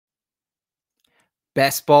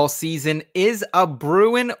Best ball season is a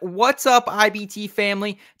brewing. What's up, IBT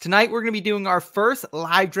family? Tonight, we're going to be doing our first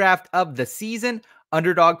live draft of the season,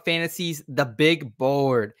 Underdog Fantasy's The Big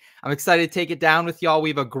Board. I'm excited to take it down with y'all. We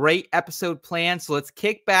have a great episode planned, so let's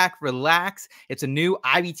kick back, relax. It's a new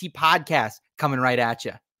IBT podcast coming right at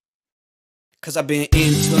you. Cause I've been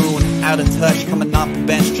in tune, out of touch, coming off the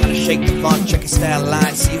bench, trying to shake the fun, check your stat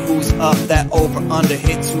line, see who's up, that over, under,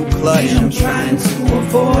 hit too clutch. And I'm trying to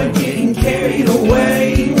avoid getting carried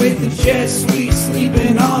away with the jet sweet,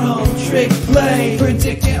 sleeping on a trick play,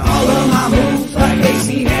 predicting all of my moves like they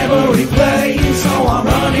seen every play. And so I'm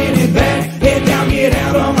running it back, head down, get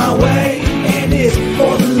out of my way. And it's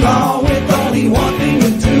for the law with only one thing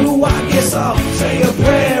to do. I guess I'll say a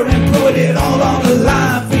prayer and put it all on the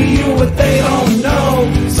line for you. What they don't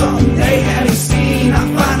know, something they haven't seen. I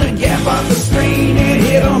find a gap off the screen and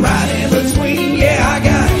hit them right in between. Yeah, I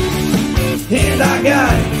got it, and I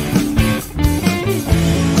got it.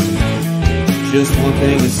 Just one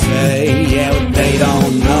thing to say, yeah, what they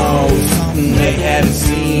don't know, something they haven't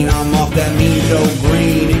seen. I'm off that mean Joe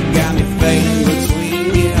Green, it got me fading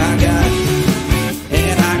between. Yeah, I got it,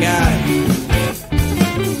 and I got it.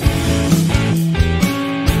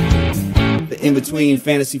 The In Between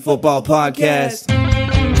Fantasy Football Podcast.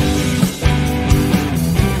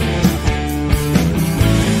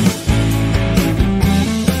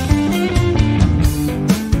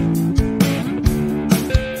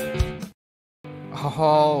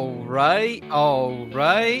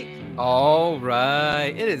 All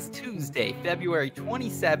right. It is Tuesday, February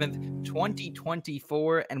 27th,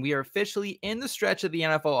 2024, and we are officially in the stretch of the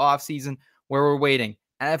NFL offseason where we're waiting.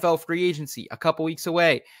 NFL free agency a couple weeks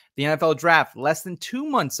away. The NFL draft less than 2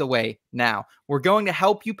 months away now. We're going to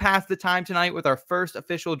help you pass the time tonight with our first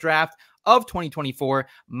official draft of 2024.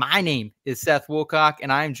 My name is Seth Woolcock,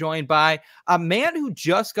 and I am joined by a man who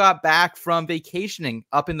just got back from vacationing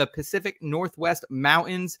up in the Pacific Northwest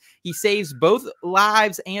Mountains. He saves both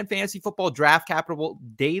lives and fantasy football draft capital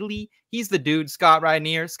daily. He's the dude, Scott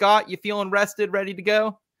Rynier. Scott, you feeling rested, ready to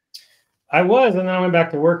go? I was, and then I went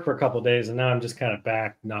back to work for a couple of days, and now I'm just kind of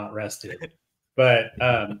back, not rested. But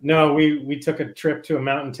no, we took a trip to a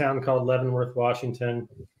mountain town called Leavenworth, Washington.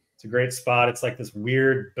 It's a great spot. It's like this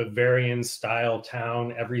weird Bavarian-style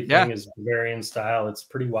town. Everything is Bavarian style. It's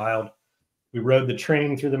pretty wild. We rode the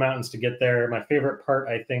train through the mountains to get there. My favorite part,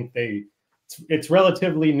 I think, it's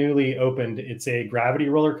relatively newly opened. It's a gravity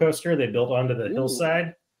roller coaster they built onto the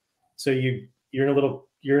hillside. So you're in a little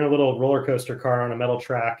roller coaster car on a metal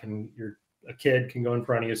track, and a kid can go in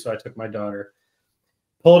front of you. So I took my daughter,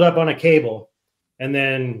 pulled up on a cable, and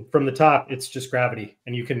then from the top, it's just gravity,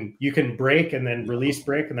 and you can brake and then release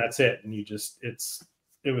brake, and that's it. And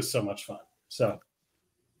it was so much fun. So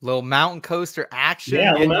little mountain coaster action.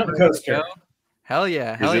 Yeah, little mountain coaster. Hell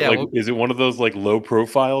yeah. Is it one of those like low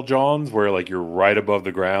profile Johns where like you're right above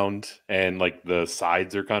the ground and like the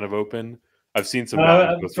sides are kind of open? I've seen some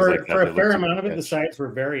for a fair amount of it, the sides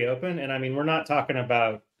were very open. And I mean, we're not talking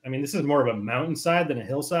about, this is more of a mountainside than a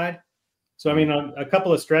hillside. So, on a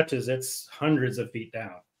couple of stretches, it's hundreds of feet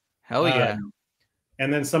down. Hell yeah.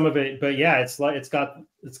 And then some of it, but yeah, it's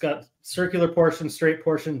got circular portions, straight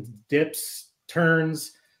portions, dips,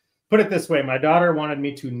 turns. Put it this way. My daughter wanted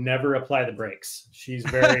me to never apply the brakes. She's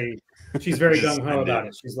very gung-ho about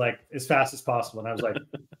it. She's like, as fast as possible. And I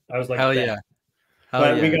was like, hell yeah.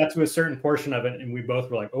 But we got to a certain portion of it, and we both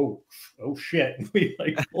were like, "Oh shit!" And we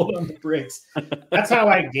like pulled on the brakes. That's how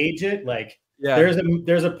I gauge it. Like,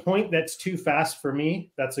 there's a point that's too fast for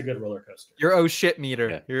me. That's a good roller coaster. Your oh shit meter.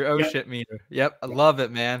 Yeah. Your shit meter. Yep, I love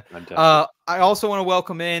it, man. I also want to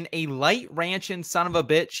welcome in a light ranchin' son of a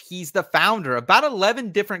bitch. He's the founder of about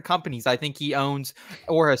 11 different companies I think he owns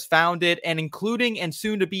or has founded, and including and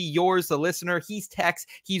soon to be yours, the listener. He's Tex.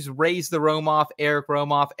 He's raised the Romoff, Eric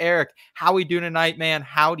Romoff. Eric, how we doing tonight, man?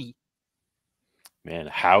 Howdy. Man,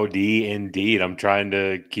 howdy indeed. I'm trying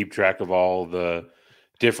to keep track of all the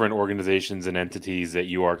different organizations and entities that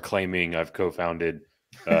you are claiming I've co-founded.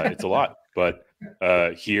 It's a lot, but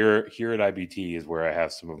here at IBT is where I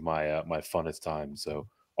have some of my my funnest time. So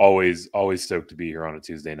always stoked to be here on a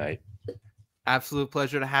Tuesday night. Absolute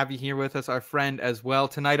pleasure to have you here with us, our friend, as well.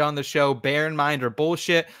 Tonight on the show, bear in mind our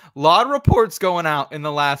bullshit. A lot of reports going out in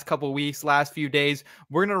the last couple of weeks, last few days.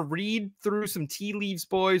 We're going to read through some tea leaves,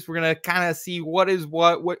 boys. We're going to kind of see what is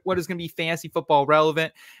going to be fantasy football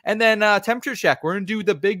relevant. And then temperature check. We're going to do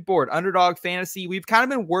the big board, Underdog Fantasy. We've kind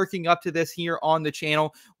of been working up to this here on the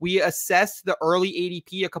channel. We assessed the early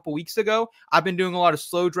ADP a couple weeks ago. I've been doing a lot of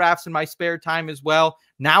slow drafts in my spare time as well.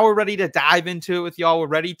 Now we're ready to dive into it with y'all. We're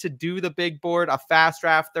ready to do the big board, a fast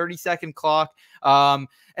draft, 30-second clock.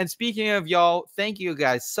 And speaking of y'all, thank you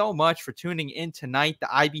guys so much for tuning in tonight, the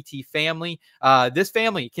IBT family. This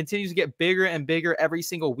family continues to get bigger and bigger every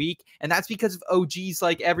single week, and that's because of OGs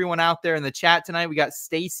like everyone out there in the chat tonight. We got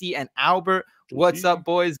Stacy and Albert. What's up,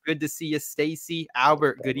 boys? Good to see you, Stacy.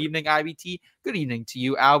 Albert, good evening, IBT. Good evening to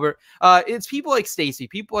you, Albert. It's people like Stacy,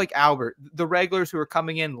 people like Albert, the regulars who are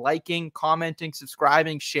coming in, liking, commenting,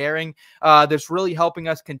 subscribing, sharing. That's really helping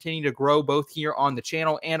us continue to grow both here on the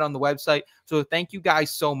channel and on the website. So thank you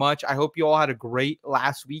guys so much. I hope you all had a great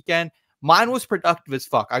last weekend. Mine was productive as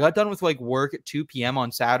fuck. I got done with like work at 2 p.m.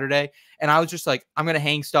 on Saturday, and I was just like, I'm going to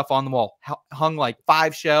hang stuff on the wall. Hung like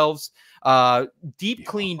 5 shelves, deep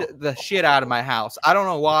cleaned the shit out of my house. I don't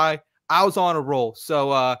know why. I was on a roll.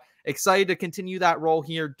 So excited to continue that role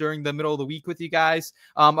here during the middle of the week with you guys.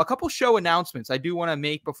 A couple show announcements I do want to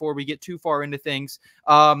make before we get too far into things.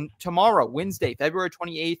 Tomorrow, Wednesday, February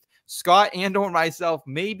 28th, Scott and or myself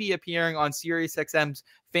may be appearing on SiriusXM's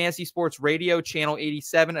Fantasy Sports Radio Channel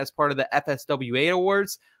 87 as part of the FSWA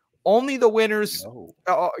Awards. Only the winners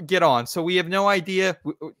get on. So we have no idea.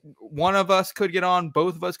 One of us could get on.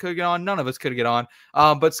 Both of us could get on. None of us could get on.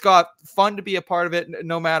 But Scott, fun to be a part of it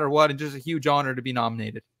no matter what, and just a huge honor to be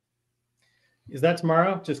nominated. Is that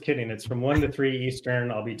tomorrow? Just kidding. It's from 1 to 3 Eastern.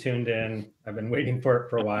 I'll be tuned in. I've been waiting for it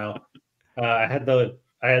for a while.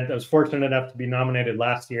 I was fortunate enough to be nominated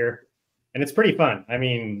last year, and it's pretty fun. I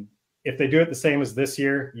mean, if they do it the same as this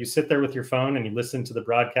year, you sit there with your phone and you listen to the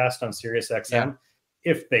broadcast on SiriusXM. Yeah.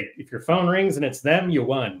 If your phone rings and it's them, you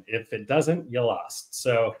won. If it doesn't, you lost.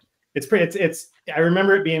 So it's I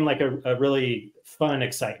remember it being like a really fun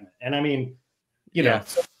excitement. And I mean, you know,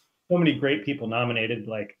 so many great people nominated.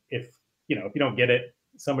 Like if you don't get it,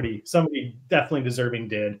 somebody definitely deserving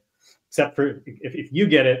did. Except for if you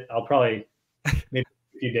get it, I'll probably maybe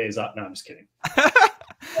a few days off. No, I'm just kidding.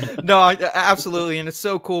 No, absolutely. And it's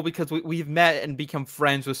so cool because we've met and become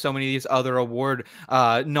friends with so many of these other award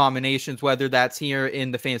nominations, whether that's here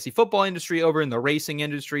in the fantasy football industry, over in the racing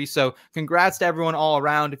industry. So congrats to everyone all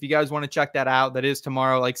around. If you guys want to check that out, that is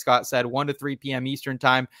tomorrow, like Scott said, 1 to 3 p.m. Eastern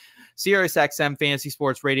time, SiriusXM Fantasy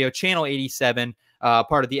Sports Radio, Channel 87,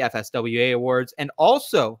 part of the FSWA Awards. And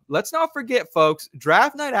also, let's not forget, folks,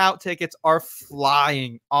 Draft Night Out tickets are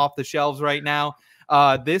flying off the shelves right now.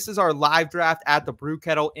 This is our live draft at the Brew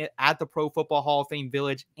Kettle at the Pro Football Hall of Fame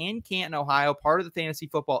Village in Canton, Ohio, part of the Fantasy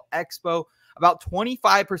Football Expo. About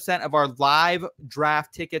 25% of our live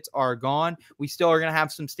draft tickets are gone. We still are going to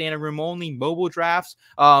have some standing room only mobile drafts.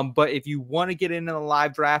 But if you want to get into the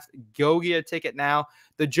live draft, go get a ticket now.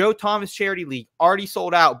 The Joe Thomas Charity League already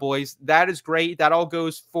sold out, boys. That is great. That all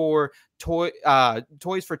goes for Toys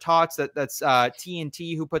for Tots. That's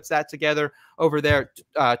TNT who puts that together over there.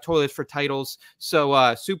 Toilets for Titles.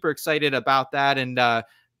 So super excited about that. And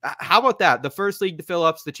how about that? The first league to fill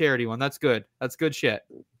up's the charity one. That's good. That's good shit.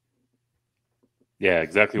 Yeah,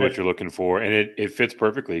 exactly what you're looking for. And it fits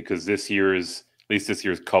perfectly because this year's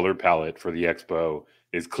color palette for the Expo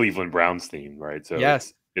is Cleveland Browns themed, right? So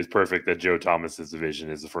yes, it's perfect that Joe Thomas's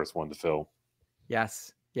division is the first one to fill.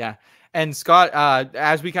 Yes. Yeah. And Scott,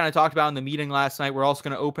 as we kind of talked about in the meeting last night, we're also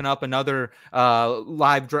going to open up another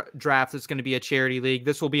live draft that's going to be a charity league.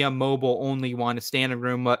 This will be a mobile only one, a standing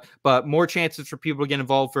room, but more chances for people to get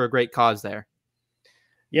involved for a great cause there.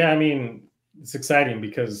 Yeah, I mean, it's exciting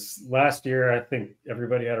because last year I think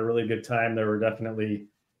everybody had a really good time. There were definitely,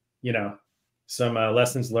 some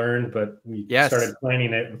lessons learned, but we started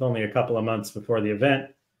planning it with only a couple of months before the event.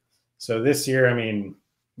 So this year, I mean,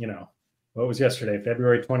 what was yesterday,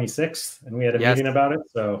 February 26th, and we had a meeting about it.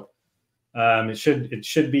 So it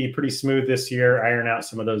should be pretty smooth this year. Iron out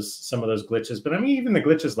some of those glitches. But I mean, even the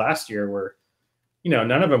glitches last year were,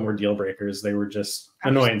 none of them were deal breakers. They were just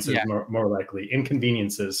annoyances, more likely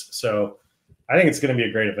inconveniences. So I think it's going to be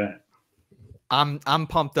a great event. I'm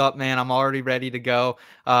pumped up, man. I'm already ready to go.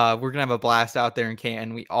 We're going to have a blast out there in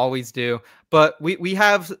Canton. We always do. But we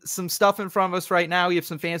have some stuff in front of us right now. We have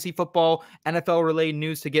some fantasy football, NFL-related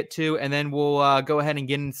news to get to, and then we'll go ahead and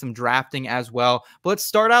get into some drafting as well. But let's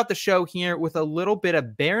start out the show here with a little bit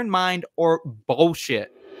of bear in mind or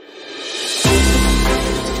bullshit.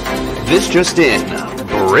 This just in.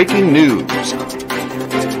 Breaking news.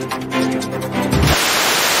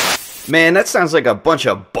 Man, that sounds like a bunch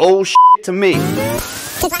of bullshit to me.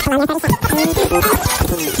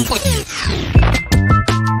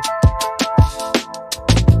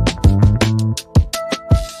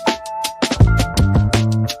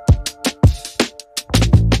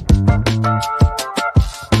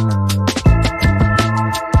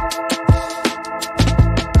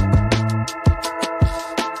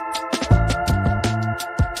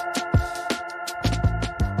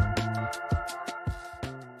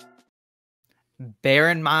 bear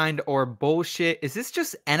in mind or bullshit? Is this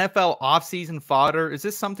just NFL offseason fodder? Is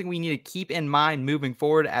this something we need to keep in mind moving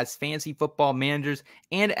forward as fantasy football managers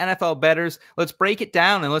and NFL bettors? Let's break it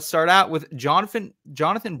down, and let's start out with Jonathon.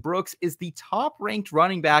 Jonathon Brooks is the top-ranked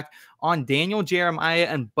running back on Daniel Jeremiah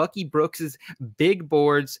and Bucky Brooks's big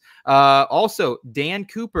boards. Also,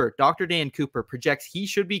 Dr. Dan Cooper projects he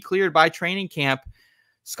should be cleared by training camp.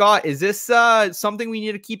 Scott, is this something we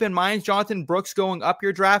need to keep in mind? Is Jonathon Brooks going up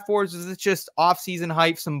your draft boards? Is it just off-season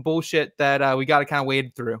hype, some bullshit that we got to kind of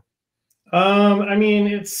wade through? I mean,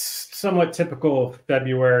 it's somewhat typical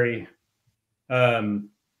February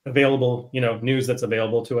available, news that's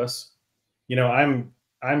available to us. I'm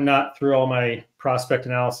not through all my prospect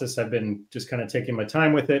analysis. I've been just kind of taking my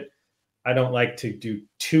time with it. I don't like to do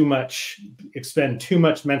expend too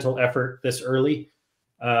much mental effort this early.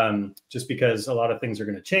 Just because a lot of things are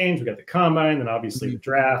going to change. We got the combine and obviously the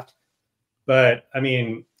draft. But I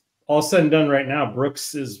mean, all said and done right now,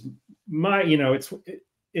 Brooks is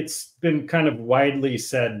it's been kind of widely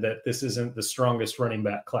said that this isn't the strongest running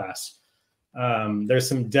back class. There's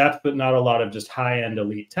some depth, but not a lot of just high-end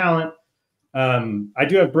elite talent. I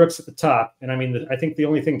do have Brooks at the top. And I mean, I think the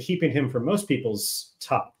only thing keeping him from most people's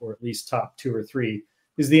top, or at least top 2 or 3,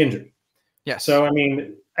 is the injury. Yeah. So, I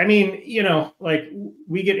mean, like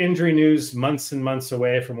we get injury news months and months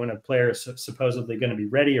away from when a player is supposedly going to be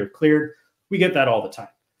ready or cleared. We get that all the time.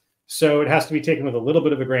 So it has to be taken with a little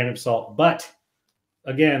bit of a grain of salt. But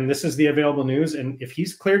again, this is the available news. And if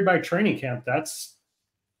he's cleared by training camp, that's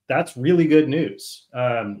really good news,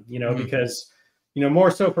 because, more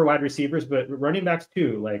so for wide receivers, but running backs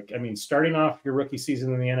too. Like, I mean, starting off your rookie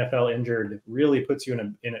season in the NFL injured really puts you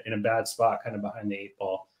in a bad spot, kind of behind the 8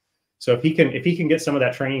 ball. So if he can get some of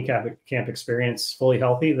that training camp experience fully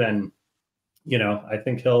healthy, then, I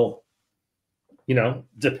think he'll,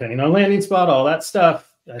 depending on landing spot, all that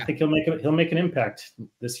stuff, I think he'll make an impact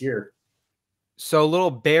this year. So a little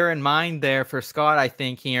bear in mind there for Scott, I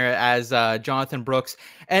think, here as Jonathon Brooks.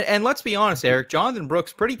 And let's be honest, Eric, Jonathon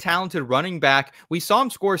Brooks, pretty talented running back. We saw him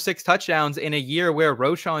score 6 touchdowns in a year where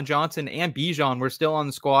Roschon Johnson and Bijan were still on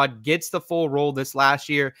the squad. Gets the full role this last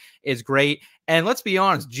year, is great. And let's be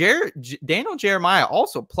honest, Daniel Jeremiah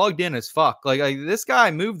also plugged in as fuck. Like this guy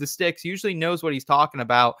moved the sticks, usually knows what he's talking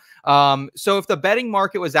about. So if the betting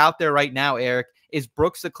market was out there right now, Eric, is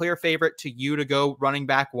Brooks the clear favorite to you to go running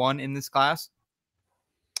back 1 in this class?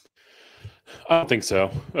 I don't think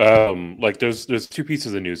so. Like there's 2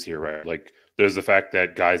 pieces of news here, right? Like there's the fact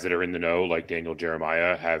that guys that are in the know, like Daniel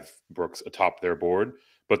Jeremiah, have Brooks atop their board.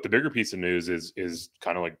 But the bigger piece of news is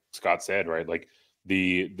kind of like Scott said, right? Like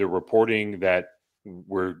the reporting that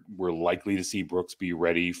we're likely to see Brooks be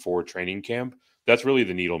ready for training camp. That's really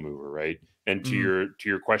the needle mover, right? And to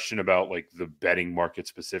your question about like the betting market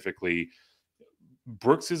specifically,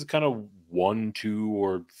 Brooks is kind of 1, 2,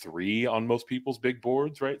 or 3 on most people's big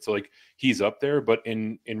boards, right? So like he's up there, but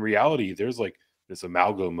in reality, there's like this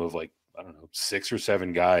amalgam of like, I don't know, 6 or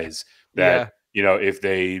 7 guys that, if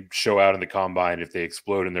they show out in the combine, if they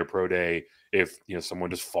explode in their pro day, if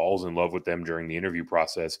someone just falls in love with them during the interview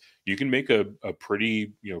process, you can make a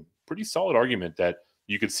pretty solid argument that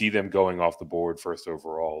you could see them going off the board first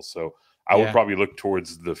overall. So I would probably look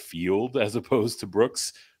towards the field as opposed to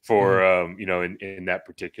Brooks for in that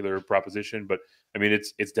particular proposition. But I mean,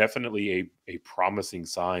 it's definitely a promising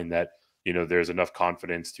sign that there's enough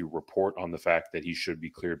confidence to report on the fact that he should be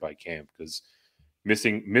cleared by camp, because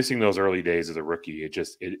missing those early days as a rookie,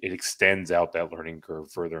 it extends out that learning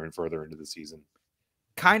curve further and further into the season.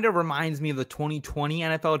 Kind of reminds me of the 2020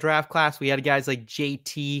 NFL draft class. We had guys like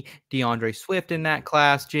JT, DeAndre Swift in that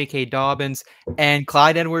class, J.K. Dobbins, and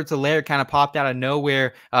Clyde Edwards-Helaire kind of popped out of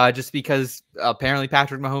nowhere just because apparently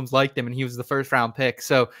Patrick Mahomes liked him and he was the first-round pick.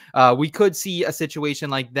 So we could see a situation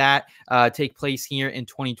like that take place here in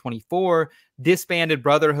 2024. Disbanded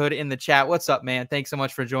Brotherhood in the chat. What's up, man? Thanks so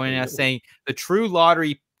much for joining us, saying the true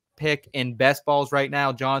lottery pick in best balls right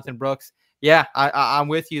now, Jonathon Brooks. Yeah, I'm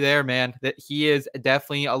with you there, man. That he is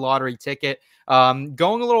definitely a lottery ticket. Going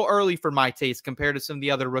a little early for my taste compared to some of the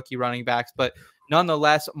other rookie running backs, but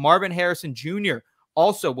nonetheless, Marvin Harrison Jr.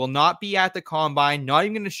 also will not be at the combine, not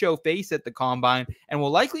even going to show face at the combine, and will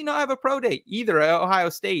likely not have a pro day either at Ohio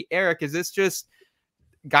State. Eric, is this just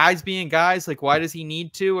guys being guys? Like, why does he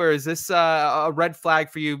need to, or is this a red flag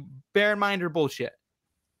for you? Bear in mind or bullshit?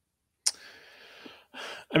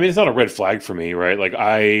 I mean, it's not a red flag for me, right? Like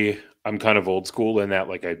I'm kind of old school in that,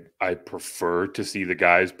 like I prefer to see the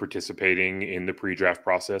guys participating in the pre-draft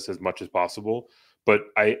process as much as possible. But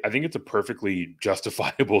I think it's a perfectly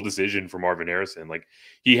justifiable decision for Marvin Harrison. Like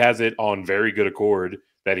he has it on very good accord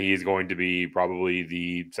that he is going to be probably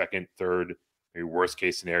the second, third maybe worst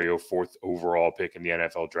case scenario, 4th overall pick in the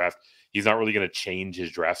NFL draft. He's not really going to change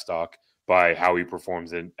his draft stock by how he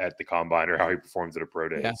performs at the combine or how he performs at a pro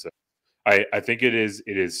day. Yeah. So I think it is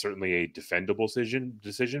certainly a defendable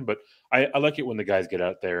decision, but I like it when the guys get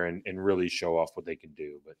out there and really show off what they can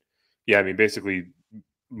do. But yeah, I mean, basically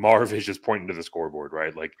Marv is just pointing to the scoreboard,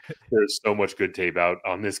 right? Like there's so much good tape out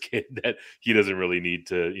on this kid that he doesn't really need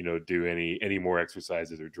to, do any more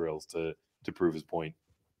exercises or drills to prove his point.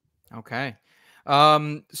 Okay.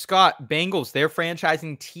 Scott, Bengals, they're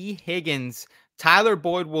franchising T. Higgins. Tyler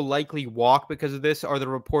Boyd will likely walk because of this, are the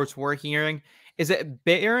reports we're hearing. Is it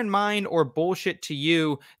bear in mind or bullshit to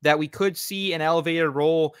you that we could see an elevated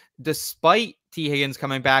role despite T. Higgins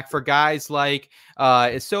coming back for guys like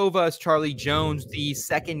Isovas, Charlie Jones, the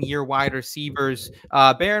second-year wide receivers?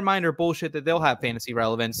 Bear in mind or bullshit that they'll have fantasy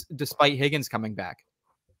relevance despite Higgins coming back?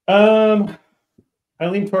 I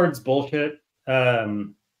lean towards bullshit,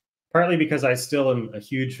 partly because I still am a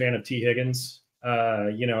huge fan of T. Higgins. I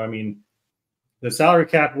mean, the salary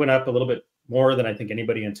cap went up a little bit more than I think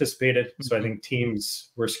anybody anticipated. So I think teams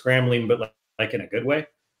were scrambling, but like in a good way.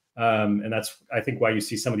 And that's, I think, why you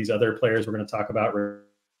see some of these other players we're going to talk about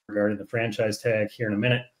regarding the franchise tag here in a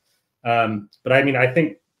minute. But I mean, I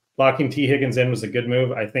think locking T. Higgins in was a good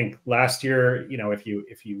move. I think last year,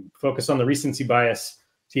 if you focus on the recency bias,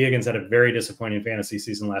 T. Higgins had a very disappointing fantasy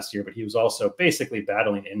season last year, but he was also basically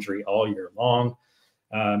battling injury all year long.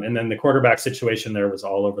 And then the quarterback situation there was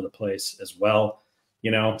all over the place as well.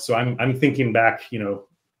 So I'm thinking back,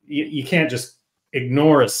 you can't just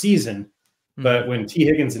ignore a season, but when T.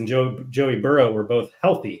 Higgins and Joey Burrow were both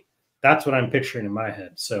healthy, that's what I'm picturing in my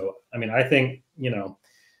head. So, I mean, I think,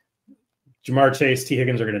 Jamar Chase, T.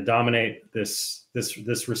 Higgins are going to dominate this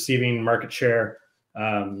receiving market share,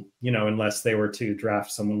 unless they were to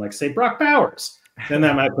draft someone like, say, Brock Bowers, then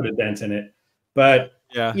that might put a dent in it. But,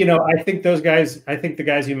 yeah, I think the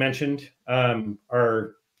guys you mentioned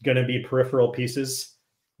are going to be peripheral pieces,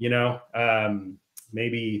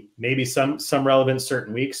 maybe some relevant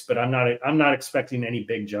certain weeks, but I'm not expecting any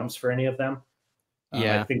big jumps for any of them.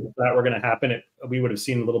 I think if that were going to happen, we would have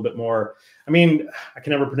seen a little bit more. I mean, I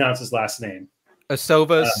can never pronounce his last name.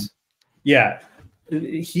 Asovas. Yeah.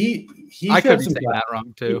 He I could be saying that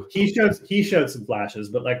wrong too. He showed some flashes,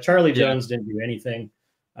 but like Charlie Jones didn't do anything.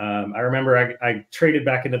 I remember I traded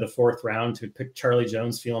back into the 4th round to pick Charlie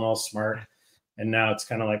Jones, feeling all smart. And now it's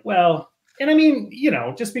kind of like, well, and I mean,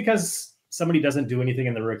 just because somebody doesn't do anything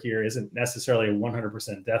in the rookie year isn't necessarily a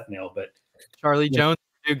 100% death nail, but Charlie Jones,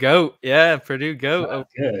 Purdue GOAT. Yeah, Purdue GOAT. Oh,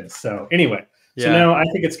 good. So anyway, so now I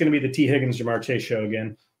think it's going to be the T. Higgins, Jamar Chase show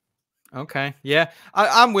again. Okay. Yeah.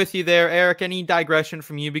 I'm with you there, Eric. Any digression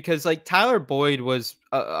from you? Because like Tyler Boyd was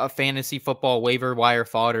a fantasy football waiver wire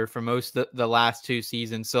fodder for most of the last 2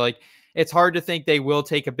 seasons. So like, it's hard to think they will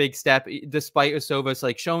take a big step despite Asovas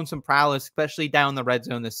like showing some prowess, especially down the red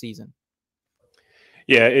zone this season.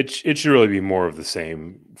 Yeah, it should really be more of the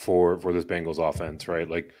same for this Bengals offense, right?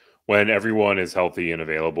 Like when everyone is healthy and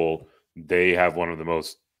available, they have one of the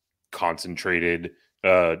most concentrated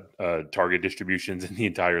target distributions in the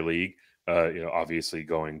entire league. Obviously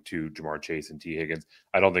going to Jamar Chase and T. Higgins.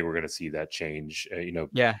 I don't think we're going to see that change.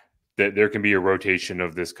 There can be a rotation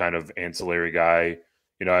of this kind of ancillary guy.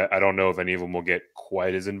 I don't know if any of them will get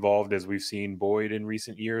quite as involved as we've seen Boyd in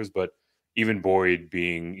recent years, but even Boyd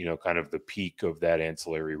being, kind of the peak of that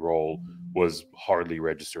ancillary role was hardly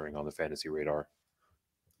registering on the fantasy radar.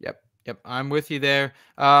 Yep. I'm with you there.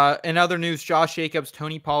 In other news, Josh Jacobs,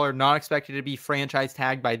 Tony Pollard, not expected to be franchise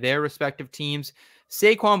tagged by their respective teams.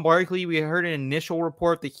 Saquon Barkley, we heard an initial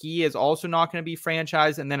report that he is also not going to be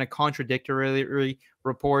franchised, and then a contradictory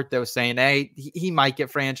report that was saying, hey, he might get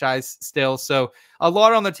franchised still. So a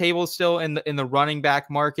lot on the table still in the running back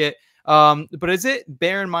market. But is it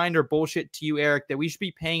bear in mind or bullshit to you, Eric, that we should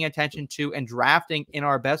be paying attention to and drafting in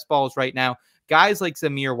our best balls right now guys like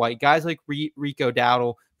Zamir White, guys like Rico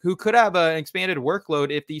Dowdle, who could have an expanded workload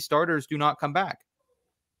if these starters do not come back?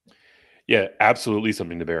 Yeah, absolutely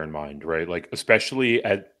something to bear in mind, right? Like especially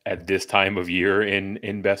at this time of year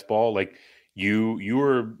in best ball, like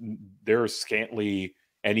there are scantly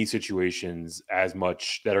any situations as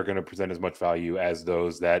much that are going to present as much value as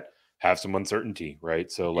those that have some uncertainty, right?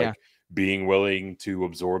 So like being willing to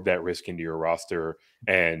absorb that risk into your roster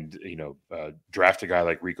and draft a guy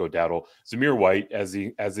like Rico Dowdle, Zamir White as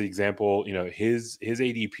the example, his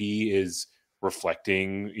ADP is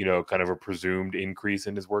reflecting, kind of a presumed increase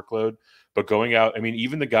in his workload. But going out, I mean,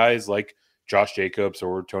 even the guys like Josh Jacobs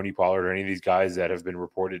or Tony Pollard or any of these guys that have been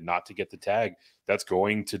reported not to get the tag, that's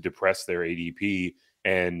going to depress their ADP.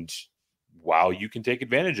 And while you can take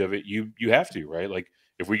advantage of it, you have to, right? Like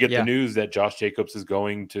If we get the news that Josh Jacobs is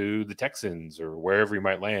going to the Texans or wherever he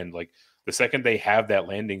might land, like the second they have that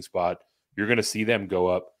landing spot, you're going to see them go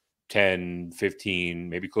up 10, 15,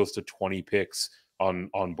 maybe close to 20 picks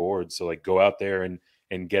on board. So like go out there and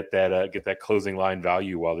get that closing line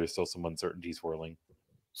value while there's still some uncertainty swirling.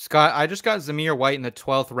 Scott, I just got Zamir White in the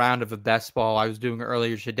 12th round of a best ball I was doing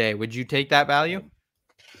earlier today. Would you take that value?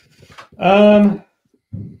 12th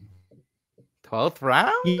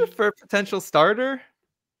round for a potential starter?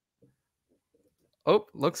 Oh,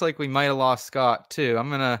 looks like we might have lost Scott too. I'm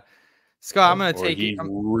going to take it. He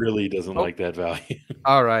really doesn't like that value.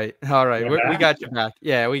 All right. We got you back.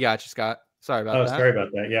 Yeah, we got you, Scott. Sorry about that. Sorry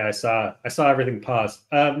about that. Yeah, I saw everything pause.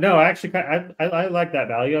 No, actually, I like that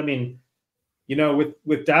value. I mean,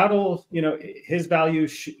 with Dowdle, his value,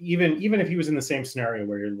 even if he was in the same scenario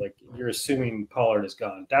where you're assuming Pollard is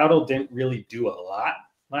gone, Dowdle didn't really do a lot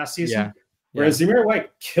last season. Whereas Zamir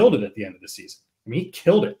White killed it at the end of the season. I mean, he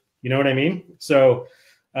killed it. You know what I mean? So,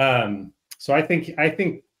 I think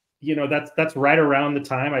that's right around the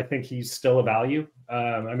time I think he's still a value.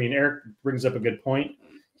 I mean, Eric brings up a good point.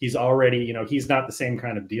 He's already, he's not the same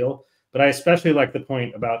kind of deal. But I especially like the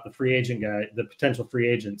point about the free agent guy, the potential free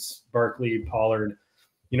agents, Barkley, Pollard.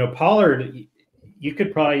 Pollard, you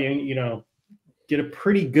could probably, get a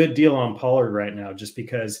pretty good deal on Pollard right now just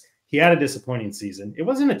because he had a disappointing season. It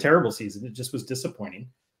wasn't a terrible season. It just was disappointing.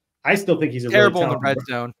 I still think he's terrible really in the red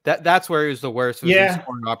zone. That's where he was the worst.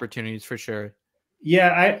 Scoring opportunities for sure. Yeah,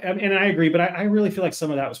 I agree, but I really feel like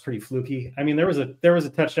some of that was pretty fluky. I mean, there was a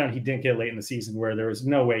touchdown he didn't get late in the season where there was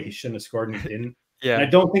no way he shouldn't have scored and he didn't. Yeah, and I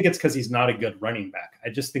don't think it's because he's not a good running back.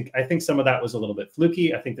 I think some of that was a little bit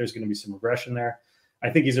fluky. I think there's going to be some regression there.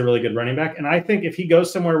 I think he's a really good running back, and I think if he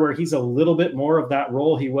goes somewhere where he's a little bit more of that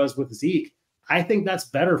role he was with Zeke, I think that's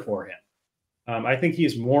better for him. I think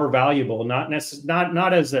he's more valuable, not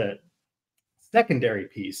as a secondary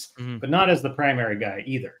piece, but not as the primary guy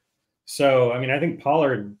either. So, I mean, I think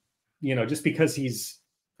Pollard, just because he's,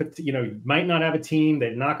 might not have a team,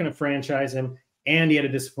 they're not going to franchise him, and he had a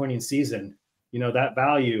disappointing season, that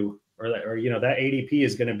value or that ADP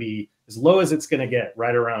is going to be as low as it's going to get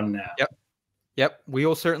right around now. Yep. We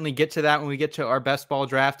will certainly get to that when we get to our best ball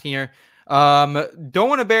draft here. Don't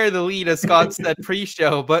want to bury the lead, as Scott said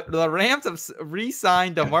pre-show, but the Rams have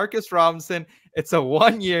re-signed Demarcus Robinson. It's a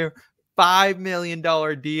 1-year, $5 million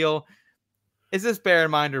deal. Is this bear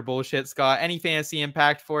in mind or bullshit, Scott? Any fantasy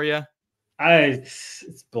impact for you?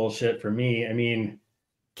 It's bullshit for me. I mean,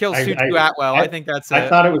 kills Tutu Atwell. I think that's. I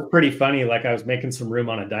thought it was pretty funny. Like I was making some room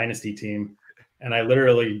on a dynasty team, and I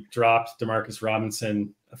literally dropped Demarcus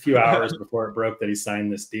Robinson a few hours before it broke that he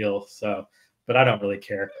signed this deal. So, but I don't really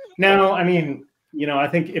care. No, I mean, I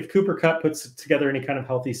think if Cooper Kupp puts together any kind of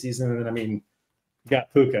healthy season, then you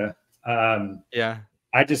got Puka. I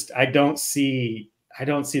don't see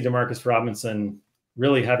Demarcus Robinson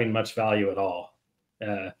really having much value at all.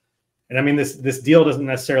 And I mean, this deal doesn't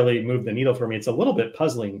necessarily move the needle for me. It's a little bit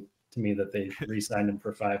puzzling to me that they re-signed him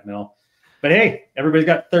for $5 million. But hey, everybody's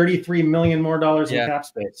got $33 million more in cap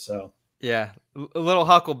space. So yeah, a little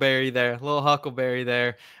huckleberry there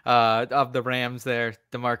of the Rams there,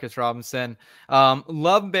 Demarcus Robinson.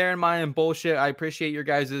 Love bear in mind and bullshit. I appreciate your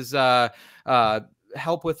guys's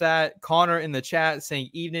help with that. Connor in the chat saying,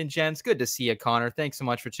 evening, gents. Good to see you, Connor. Thanks so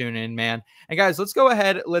much for tuning in, man. And guys, let's go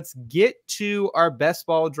ahead. Let's get to our best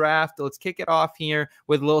ball draft. Let's kick it off here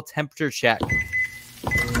with a little temperature check.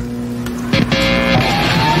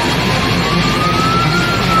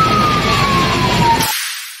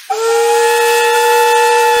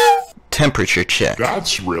 Temperature check.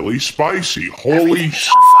 That's really spicy. Holy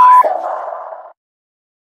shit.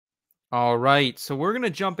 All right, so we're going to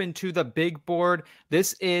jump into the big board.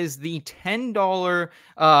 This is the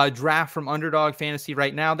 $10 draft from Underdog Fantasy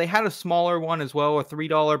right now. They had a smaller one as well, a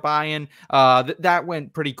 $3 buy-in. That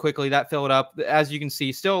went pretty quickly. That filled up. As you can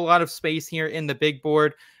see, still a lot of space here in the big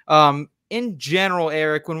board. In general,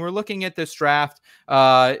 Eric, when we're looking at this draft,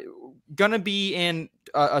 going to be in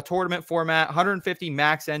a tournament format, 150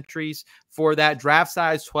 max entries for that, draft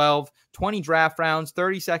size 12, 20 draft rounds,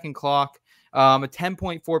 30-second clock. A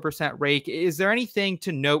 10.4% rake. Is there anything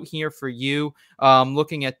to note here for you?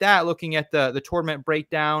 Looking at that, looking at the tournament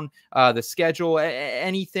breakdown, the schedule,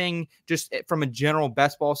 anything just from a general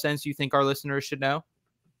best ball sense you think our listeners should know?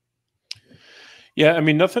 Yeah, I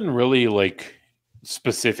mean, nothing really like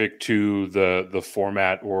specific to the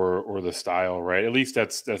format or the style, right? At least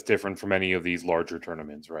that's different from any of these larger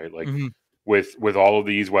tournaments, right? Like with all of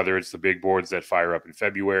these, whether it's the big boards that fire up in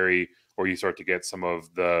February, or you start to get some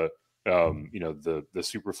of the the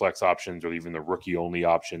super flex options or even the rookie only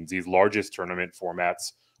options, these largest tournament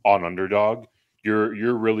formats on Underdog,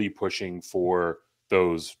 you're really pushing for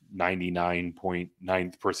those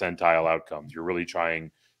 99.9th percentile outcomes. You're really trying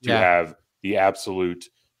to Yeah. have the absolute,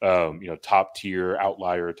 top tier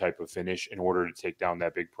outlier type of finish in order to take down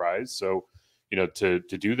that big prize. So, to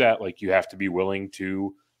do that, like, you have to be willing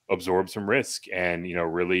to absorb some risk and,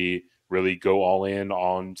 really, really go all in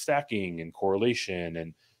on stacking and correlation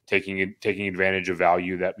and taking advantage of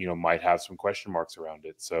value that, might have some question marks around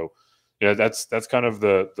it. So, that's kind of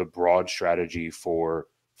the broad strategy for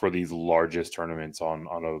these largest tournaments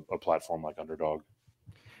on a platform like Underdog.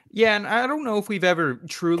 Yeah, and I don't know if we've ever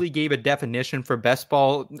truly gave a definition for best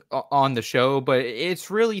ball on the show, but it's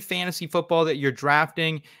really fantasy football that you're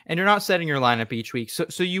drafting and you're not setting your lineup each week.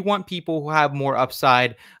 So you want people who have more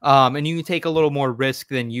upside, and you take a little more risk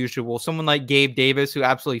than usual. Someone like Gabe Davis, who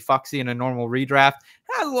absolutely fucks you in a normal redraft,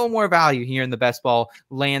 has a little more value here in the best ball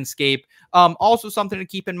landscape. Also something to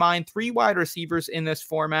keep in mind, 3 wide receivers in this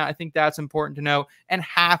format. I think that's important to know. And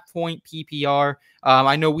half-point PPR.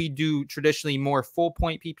 I know we do traditionally more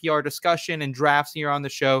full-point PPR discussion and drafts here on the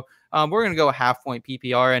show. We're going to go half-point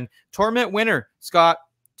PPR. And tournament winner, Scott,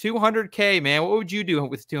 $200K, man. What would you do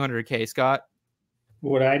with $200K, Scott?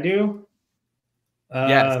 What would I do?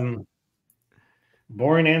 Yes.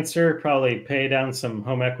 Boring answer, probably pay down some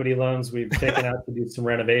home equity loans we've taken out to do some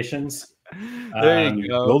renovations. There you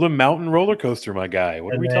go. Build a mountain roller coaster, my guy.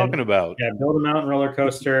 What are we talking about? Yeah, build a mountain roller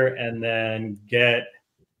coaster and then get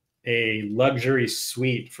a luxury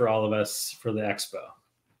suite for all of us for the expo.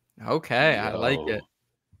 Okay, I like it.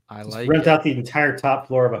 Rent out the entire top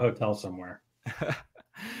floor of a hotel somewhere.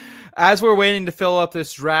 As we're waiting to fill up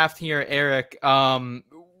this draft here, Eric,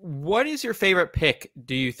 what is your favorite pick,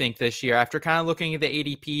 do you think, this year? After kind of looking at the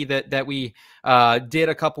ADP that we did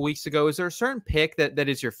a couple weeks ago, is there a certain pick that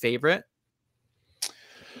is your favorite?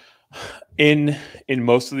 In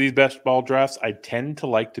most of these best ball drafts, I tend to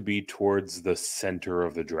like to be towards the center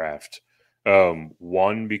of the draft.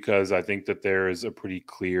 One, because I think that there is a pretty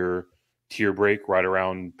clear tier break right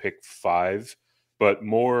around pick 5, but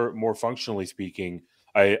more functionally speaking,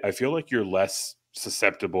 I feel like you're less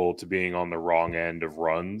susceptible to being on the wrong end of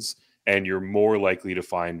runs, and you're more likely to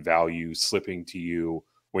find value slipping to you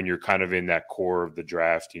when you're kind of in that core of the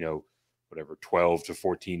draft, 12 to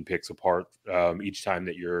 14 picks apart each time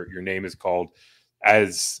that your name is called,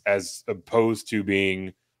 as opposed to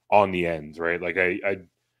being on the ends, right? Like I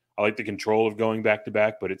like the control of going back to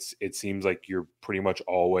back, but it seems like you're pretty much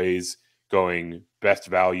always going best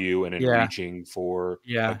value and then reaching for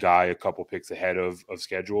a guy a couple picks ahead of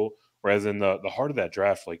schedule. Whereas in the heart of that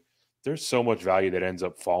draft, like, there's so much value that ends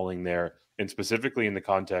up falling there. And specifically in the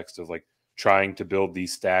context of like trying to build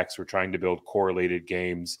these stacks, or trying to build correlated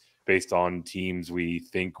games based on teams we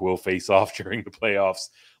think will face off during the playoffs.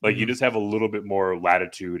 Like, you just have a little bit more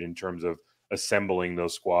latitude in terms of assembling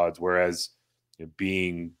those squads. Whereas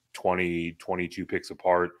being 20, 22 picks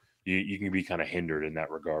apart, you can be kind of hindered in that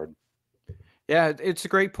regard. Yeah, it's a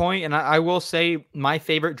great point. And I will say my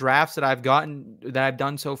favorite drafts that I've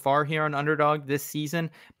done so far here on Underdog this season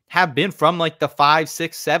have been from like the 5,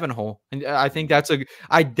 6, 7 hole. And I think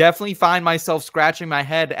I definitely find myself scratching my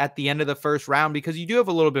head at the end of the first round, because you do have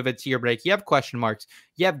a little bit of a tier break. You have question marks.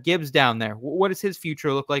 You have Gibbs down there. What does his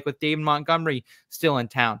future look like with David Montgomery still in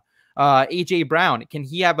town? AJ Brown, can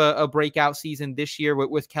he have a breakout season this year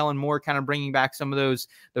with Kellen Moore kind of bringing back some of those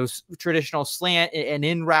traditional slant and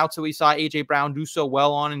in routes that we saw AJ Brown do so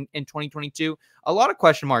well on in 2022? A lot of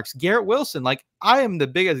question marks. Garrett Wilson, like, I am the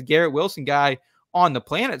biggest Garrett Wilson guy on the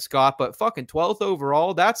planet, Scott, but fucking 12th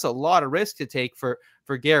overall, that's a lot of risk to take for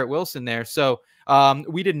Garrett Wilson there. So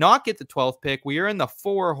we did not get the 12th pick. We are in the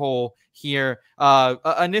 4 hole here.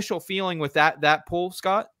 Initial feeling with that pull,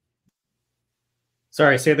 Scott?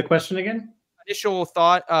 Sorry, say the question again. Initial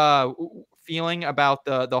thought, feeling about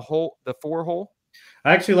the 4 hole.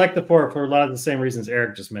 I actually like the 4 for a lot of the same reasons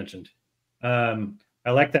Eric just mentioned.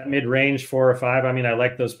 I like that mid-range 4 or 5. I mean, I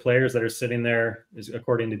like those players that are sitting there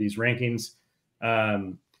according to these rankings.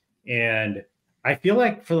 And I feel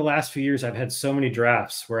like for the last few years, I've had so many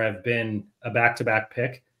drafts where I've been a back-to-back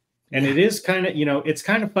pick. And it is kind of, it's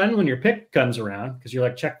kind of fun when your pick comes around, because you're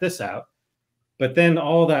like, check this out. But then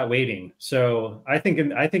all that waiting. So I think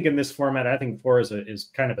in this format, I think 4 is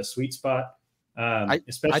kind of a sweet spot.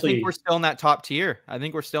 Especially, I think we're still in that top tier. Well,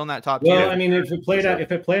 tier. I mean, if it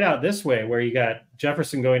played out this way, where you got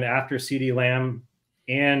Jefferson going after CeeDee Lamb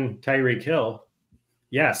and Tyreek Hill,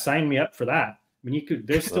 yeah, sign me up for that. I mean,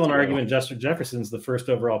 there's still an argument Justin Jefferson's the first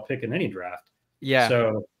overall pick in any draft. Yeah.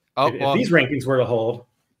 So if these rankings were to hold,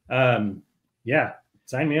 yeah,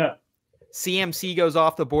 sign me up. CMC goes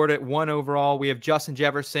off the board at 1 overall. We have Justin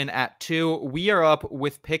Jefferson at 2. We are up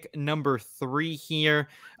with pick number 3 here.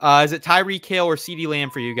 Is it Tyreek Hill or CeeDee Lamb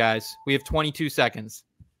for you guys? We have 22 seconds.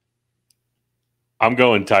 I'm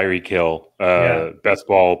going Tyreek Hill. Best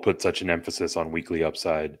ball put such an emphasis on weekly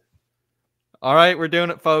upside. All right, we're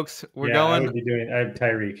doing it, folks. I would be doing. I have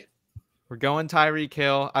Tyreek. We're going Tyreek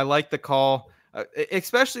Hill. I like the call,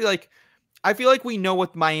 especially like I feel like we know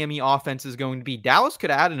what Miami offense is going to be. Dallas could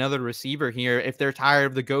add another receiver here if they're tired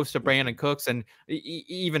of the ghost of Brandon Cooks and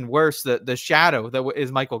even worse, the shadow that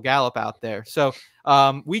is Michael Gallup out there. So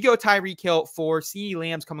we go Tyreek Hill 4. CeeDee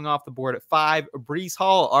Lamb's coming off the board at 5. Breece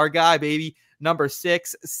Hall, our guy, baby, number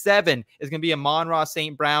 6. 7 is going to be Amon-Ra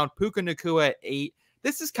St. Brown. Puka Nacua at 8.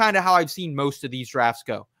 This is kind of how I've seen most of these drafts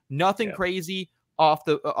go. Nothing crazy off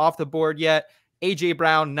the board yet. AJ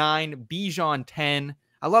Brown 9. Bijan 10.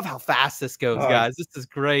 I love how fast this goes, guys. This is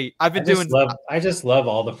great. I just love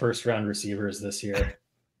all the first round receivers this year.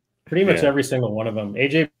 Pretty much every single one of them.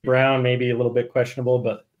 AJ Brown maybe a little bit questionable,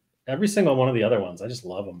 but every single one of the other ones, I just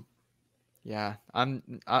love them. Yeah,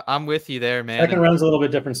 I'm with you there, man. Second round's a little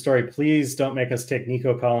bit different story. Please don't make us take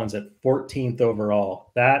Nico Collins at 14th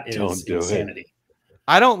overall. That is insanity.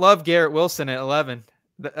 I don't love Garrett Wilson at 11.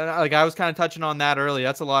 Like I was kind of touching on that earlier.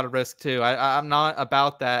 That's a lot of risk too. I'm not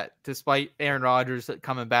about that, despite Aaron Rodgers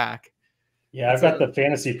coming back. Yeah, I've got the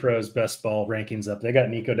Fantasy Pros best ball rankings up. They got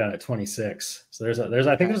Nico down at 26. So I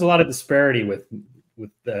think there's a lot of disparity with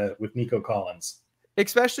Nico Collins,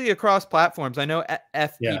 especially across platforms. I know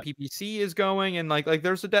FPPC is going, and like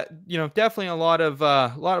there's definitely a lot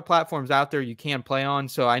of platforms out there you can play on.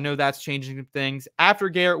 So I know that's changing things. After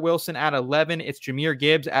Garrett Wilson at 11, it's Jahmyr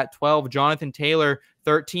Gibbs at 12. Jonathan Taylor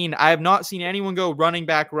 13. I have not seen anyone go running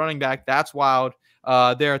back. That's wild.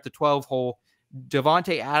 There at the 12 hole.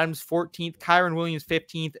 Devontae Adams 14th. Kyron Williams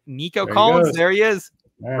 15th. Nico Collins, there he is.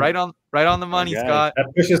 Right on the money, Scott. That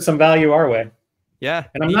pushes some value our way. Yeah,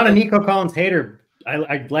 and I'm not a Nico Collins hater.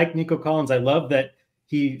 I like Nico Collins. I love that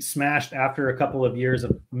he smashed after a couple of years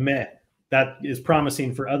of meh. That is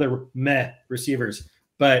promising for other meh receivers,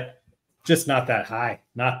 but just not that high.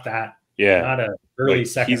 Not that. Yeah. Not a early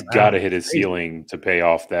second. He's got to hit his ceiling to pay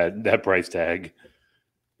off that price tag.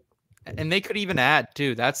 And they could even add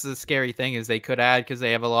too. That's the scary thing is they could add because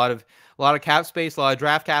they have a lot of cap space, a lot of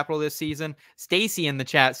draft capital this season. Stacy in the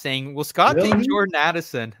chat saying, "Will Scott take Jordan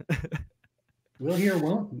Addison?" Will he or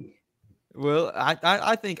won't he? Well,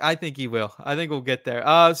 I think he will. I think we'll get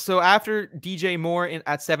there. So after DJ Moore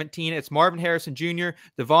at 17, it's Marvin Harrison Jr.,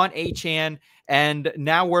 Devon Achane, and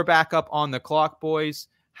now we're back up on the clock, boys.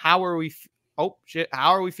 How are we?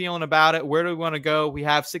 How are we feeling about it? Where do we want to go? We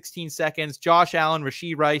have 16 seconds. Josh Allen,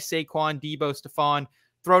 Rashee Rice, Saquon, Debo, Stephon.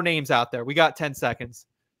 Throw names out there. We got 10 seconds.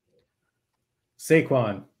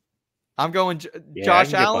 Saquon. I'm going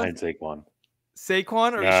Josh Allen. Saquon.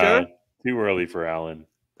 Saquon, are you sure? Too early for Allen.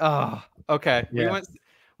 Oh, okay. Yeah.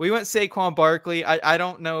 We went Saquon Barkley. I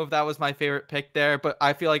don't know if that was my favorite pick there, but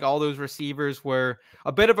I feel like all those receivers were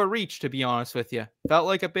a bit of a reach, to be honest with you. Felt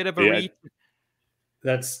like a bit of a reach.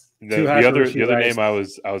 That's the other name I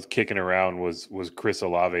was kicking around was Chris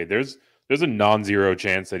Olave. There's a non-zero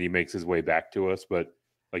chance that he makes his way back to us, but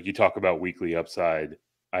like you talk about weekly upside,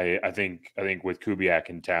 I think with Kubiak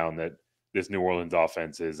in town that this New Orleans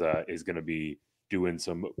offense is going to be doing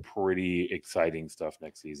some pretty exciting stuff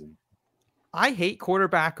next season. I hate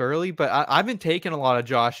quarterback early, but I've been taking a lot of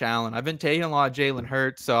Josh Allen. I've been taking a lot of Jalen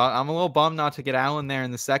Hurts, so I'm a little bummed not to get Allen there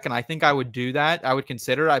in the second. I think I would do that. I would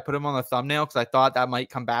consider it. I put him on the thumbnail because I thought that might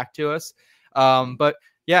come back to us. But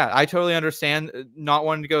yeah, I totally understand not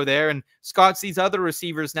wanting to go there. And Scott's these other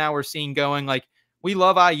receivers now we're seeing going like we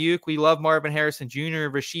love Ayuk, we love Marvin Harrison Jr.,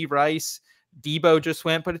 Rashee Rice, Debo just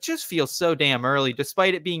went, but it just feels so damn early,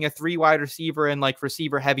 despite it being a 3 wide receiver and like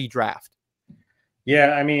receiver heavy draft.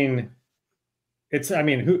 Yeah, I mean,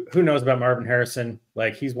 who knows about Marvin Harrison?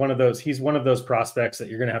 Like he's one of those prospects that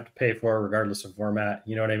you're going to have to pay for regardless of format.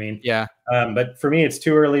 You know what I mean? Yeah. But for me, it's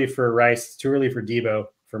too early for Rice. It's too early for Debo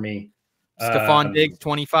for me. Stephon Diggs,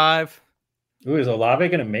 25. Ooh, is Olave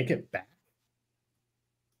going to make it back?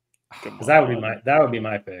 Because that would be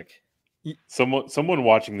my pick. Someone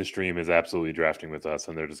watching the stream is absolutely drafting with us,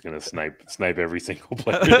 and they're just going to snipe every single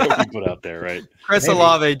player that we put out there, right? Chris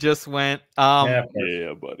Olave just went. Yeah,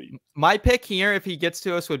 buddy. My pick here, if he gets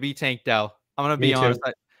to us, would be Tank Dell. I'm going to be honest.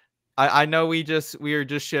 I know we were just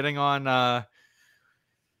shitting on.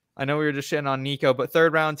 I know we were just shitting on Nico, but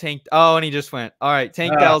third round Tank. Oh, and he just went. All right,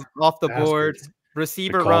 Tank Dell's off the board.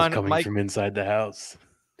 Receiver run. Coming from inside the house.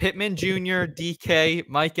 Pittman Jr., DK,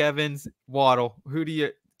 Mike Evans, Waddle. Who do you?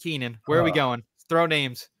 Keenan, where are we going? Throw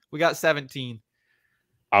names. We got 17.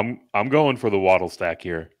 I'm going for the Waddle stack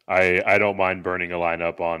here. I don't mind burning a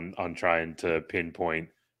lineup on trying to pinpoint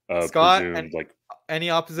Scott, presumed like any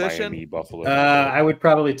opposition? Miami, Buffalo. I would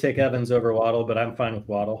probably take Evans over Waddle, but I'm fine with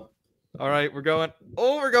Waddle. All right, we're going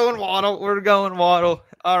Waddle. We're going Waddle.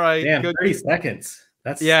 All right. Damn, good. 30 seconds.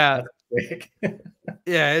 That's quick.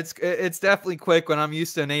 Yeah, it's definitely quick when I'm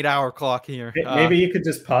used to an 8-hour clock here. Maybe you could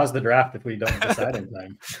just pause the draft if we don't decide in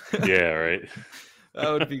time. Yeah, right.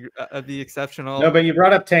 That'd be exceptional. No, but you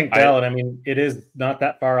brought up Tank Dell, and I mean, it is not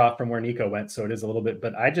that far off from where Nico went, so it is a little bit.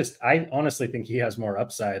 But I honestly think he has more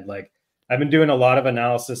upside. Like, I've been doing a lot of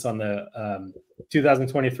analysis on the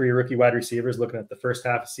 2023 rookie wide receivers, looking at the first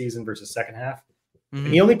half of the season versus second half. Mm-hmm.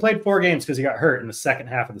 And he only played 4 games because he got hurt in the second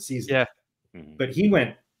half of the season. Yeah, but he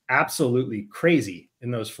went absolutely crazy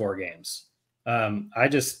in those 4 games.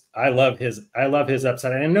 I love his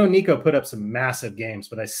upside. And I know Nico put up some massive games,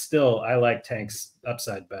 but I like Tank's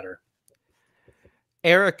upside better.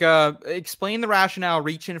 Eric, explain the rationale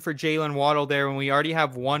reaching for Jalen Waddle there when we already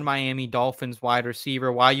have one Miami Dolphins wide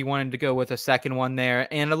receiver, why you wanted to go with a second one there,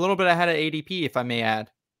 and a little bit ahead of ADP, if I may add.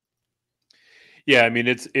 Yeah, I mean,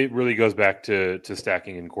 it really goes back to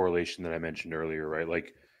stacking and correlation that I mentioned earlier, right?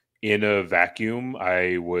 Like, in a vacuum,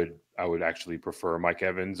 I would actually prefer Mike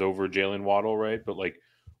Evans over Jalen Waddle, right? But like,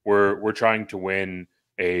 we're trying to win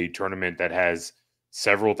a tournament that has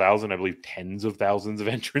several thousand, I believe tens of thousands of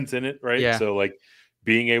entrants in it, right? Yeah. So like,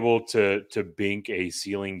 being able to bink a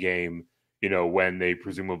ceiling game, when they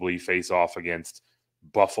presumably face off against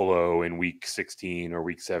Buffalo in week 16 or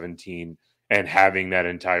week 17 and having that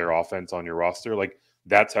entire offense on your roster, like,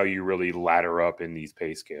 that's how you really ladder up in these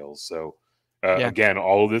pay scales. So again,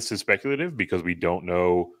 all of this is speculative because we don't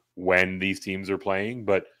know when these teams are playing,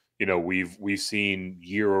 but we've seen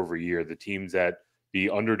year over year the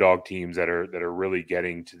underdog teams that are really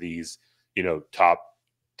getting to these, top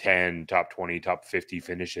 10, top 20, top 50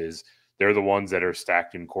 finishes. They're the ones that are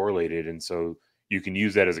stacked and correlated. And so you can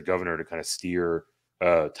use that as a governor to kind of steer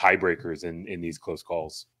tiebreakers in these close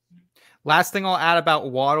calls. Last thing I'll add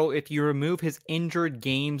about Waddle, if you remove his injured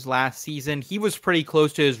games last season, he was pretty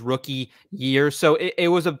close to his rookie year. So it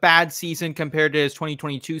was a bad season compared to his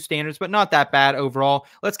 2022 standards, but not that bad overall.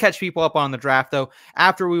 Let's catch people up on the draft, though.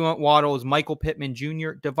 After we went Waddle is Michael Pittman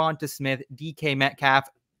Jr., Devonta Smith, DK Metcalf,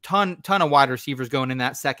 ton of wide receivers going in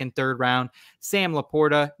that second, third round. Sam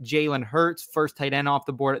Laporta, Jalen Hurts, first tight end off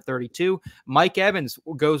the board at 32. Mike Evans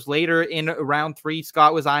goes later in round 3.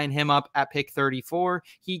 Scott was eyeing him up at pick 34.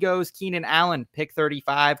 He goes Keenan Allen, pick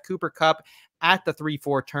 35. Cooper Kupp at the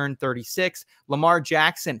 3-4 turn, 36. Lamar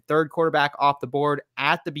Jackson, third quarterback off the board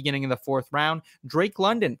at the beginning of the 4th round. Drake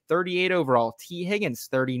London, 38 overall. T. Higgins,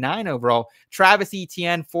 39 overall. Travis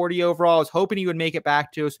Etienne, 40 overall. I was hoping he would make it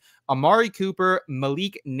back to us. Amari Cooper,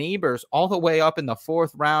 Malik Neighbors, all the way up in the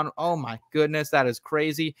 4th round. Oh my goodness, that is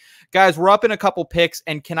crazy. Guys, we're up in a couple picks,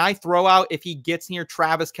 and can I throw out if he gets near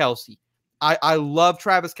Travis Kelce? I love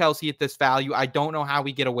Travis Kelce at this value. I don't know how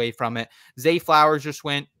we get away from it. Zay Flowers just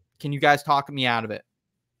went. Can you guys talk me out of it?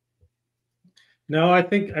 No,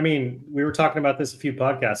 I mean, we were talking about this a few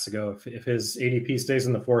podcasts ago. If his ADP stays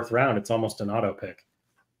in the 4th round, it's almost an auto pick.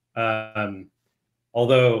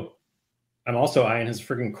 Although I'm also eyeing his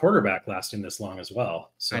freaking quarterback lasting this long as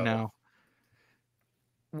well. So I know.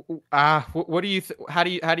 What do you how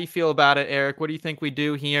do you feel about it, Eric? What do you think we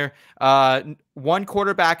do here? One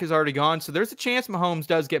quarterback is already gone, so there's a chance Mahomes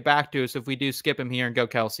does get back to us if we do skip him here and go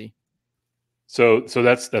Kelce. So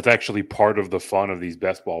that's actually part of the fun of these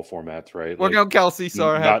best ball formats, right? We're going Kelce, so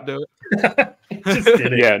I have to do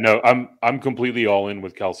it. Yeah, no, I'm completely all in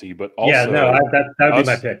with Kelce, but also that would be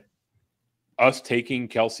my pick. Us taking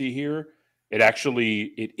Kelce here,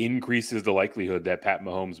 it increases the likelihood that Pat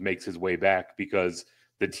Mahomes makes his way back because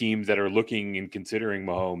the teams that are looking and considering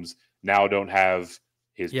Mahomes now don't have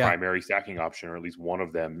his primary stacking option, or at least one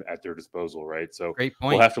of them at their disposal, right? So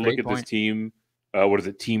we'll have to look at this team. What is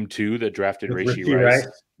it? Team 2 that drafted Rashee Rice.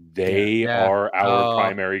 They are our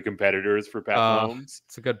primary competitors for Pat Mahomes.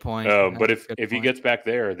 That's a good point. But if he gets back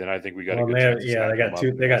there, then I think we got a good chance.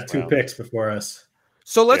 They got two picks before us.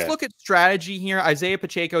 So let's look at strategy here. Isaiah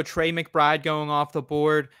Pacheco, Trey McBride going off the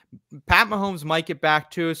board. Pat Mahomes might get back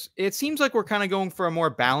to us. It seems like we're kind of going for a more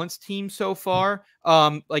balanced team so far.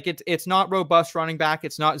 Like it's not robust running back.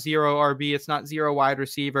 It's not 0 RB. It's not 0 wide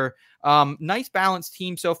receiver. Nice balanced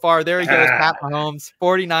team so far. There he goes, Pat Mahomes,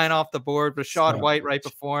 49 off the board. Rashad White right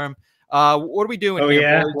before him. What are we doing here?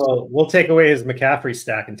 Yeah, boys? well, we'll take away his McCaffrey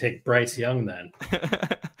stack and take Bryce Young then.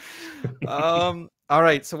 All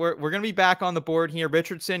right, so we're gonna be back on the board here.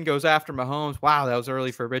 Richardson goes after Mahomes. Wow, that was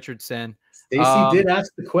early for Richardson. Stacey did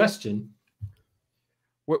ask the question.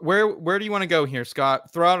 Where do you want to go here,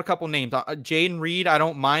 Scott? Throw out a couple names. Jaden Reed. I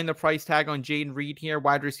don't mind the price tag on Jaden Reed here,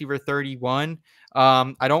 wide receiver 31.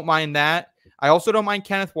 I don't mind that. I also don't mind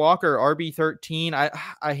Kenneth Walker, RB13.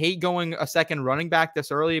 I hate going a second running back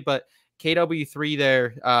this early, but KW3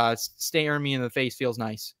 there, staring me in the face feels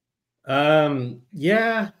nice.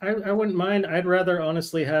 Yeah, I wouldn't mind. I'd rather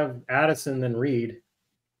honestly have Addison than Reed.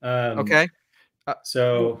 Okay.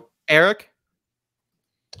 So Eric?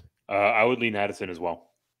 I would lean Addison as well.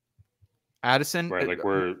 Addison? Right, like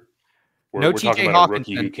we're no talking TJ about a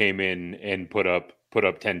Hawkinson. rookie who came in and put up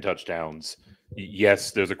 10 touchdowns.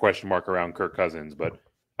 Yes, there's a question mark around Kirk Cousins, but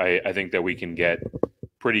I think that we can get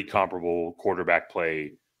pretty comparable quarterback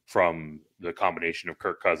play from the combination of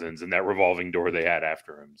Kirk Cousins and that revolving door they had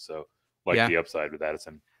after him. So the upside with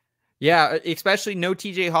Addison. Yeah, especially no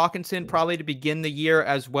TJ Hawkinson probably to begin the year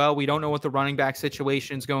as well. We don't know what the running back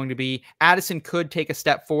situation is going to be. Addison could take a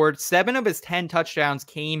step forward. 7 of his 10 touchdowns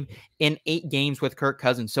came in 8 games with Kirk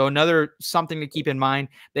Cousins. So another something to keep in mind.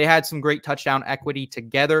 They had some great touchdown equity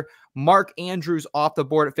together. Mark Andrews off the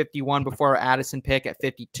board at 51 before our Addison pick at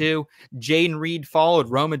 52. Jaden Reed followed.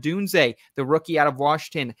 Roma Dunze, the rookie out of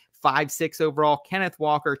Washington, 5'6" overall. Kenneth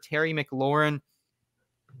Walker, Terry McLaurin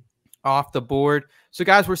off the board. So,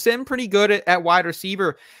 guys, we're sitting pretty good at wide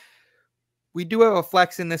receiver. We do have a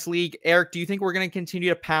flex in this league. Eric, do you think we're going to continue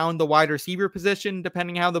to pound the wide receiver position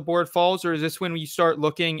depending how the board falls, or is this when we start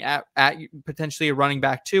looking at potentially a running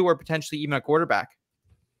back too, or potentially even a quarterback?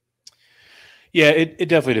 Yeah, it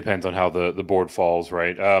definitely depends on how the board falls,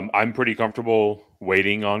 right? I'm pretty comfortable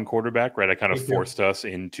waiting on quarterback, right? I kind of forced us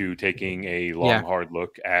into taking a long, hard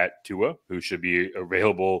look at Tua, who should be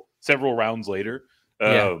available several rounds later.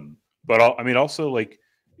 But I mean, also like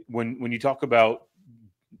when you talk about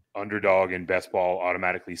Underdog and best ball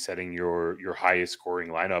automatically setting your highest scoring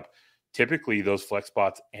lineup, typically those flex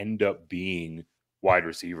spots end up being wide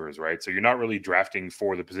receivers, right? So you're not really drafting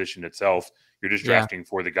for the position itself. You're just drafting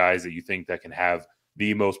for the guys that you think that can have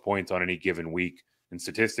the most points on any given week. And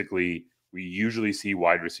statistically, we usually see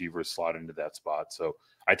wide receivers slot into that spot. So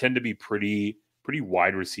I tend to be pretty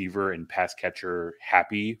wide receiver and pass catcher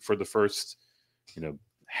happy for the first,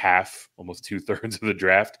 half, almost 2/3 of the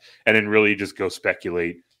draft, and then really just go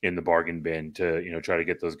speculate in the bargain bin to, try to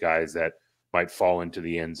get those guys that might fall into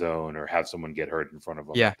the end zone or have someone get hurt in front of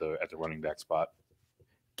them at the running back spot.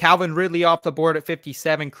 Calvin Ridley off the board at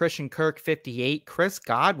 57, Christian Kirk 58, Chris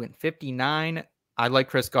Godwin 59. I like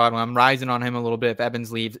Chris Godwin. I'm rising on him a little bit if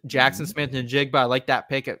Evans leaves. Jackson Smith and Jigba, I like that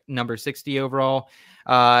pick at number 60 overall.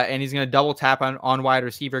 And he's going to double tap on wide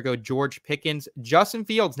receiver, go George Pickens. Justin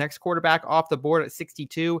Fields, next quarterback off the board at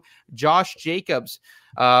 62. Josh Jacobs.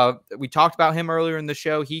 We talked about him earlier in the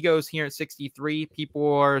show. He goes here at 63.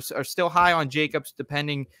 People are still high on Jacobs,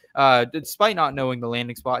 despite not knowing the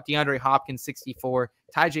landing spot. DeAndre Hopkins, 64.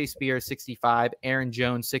 Tyjae Spears, 65. Aaron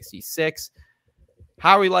Jones, 66.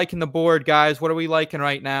 How are we liking the board, guys? What are we liking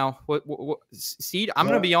right now? I'm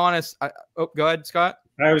going to be honest. Go ahead, Scott.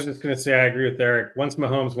 I was just going to say I agree with Eric. Once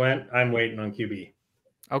Mahomes went, I'm waiting on QB.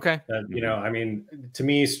 Okay. I mean, to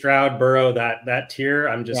me, Stroud, Burrow, that tier,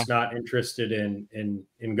 I'm just not interested in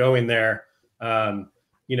going there.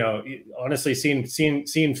 Honestly,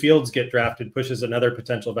 seeing Fields get drafted pushes another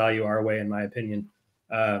potential value our way, in my opinion.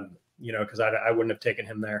 Because I wouldn't have taken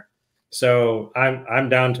him there. So I'm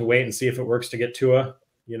down to wait and see if it works to get Tua,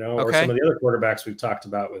 or some of the other quarterbacks we've talked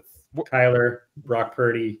about with Kyler, Brock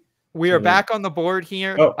Purdy. We are back on the board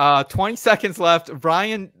here. 20 seconds left.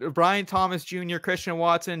 Brian Thomas Jr., Christian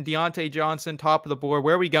Watson, Deontay Johnson, top of the board.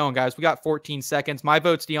 Where are we going, guys? We got 14 seconds. My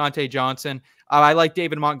vote's Deontay Johnson. I like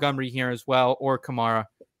David Montgomery here as well, or Kamara.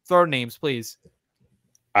 Throw names, please.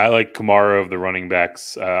 I like Kamara of the running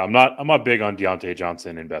backs. I'm not big on Deontay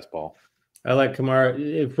Johnson in best ball. I like Kamara.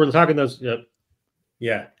 If we're talking those,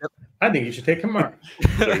 I think you should take Kamara.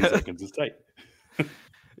 30 seconds is tight.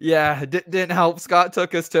 Yeah, didn't help. Scott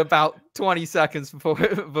took us to about 20 seconds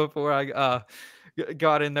before I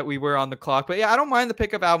got in that we were on the clock. But yeah, I don't mind the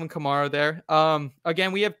pick of Alvin Kamara there.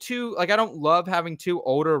 Again, we have two. I don't love having two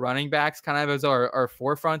older running backs kind of as our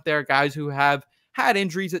forefront there, guys who have had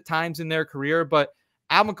injuries at times in their career, but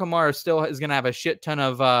Alvin Kamara still is going to have a shit ton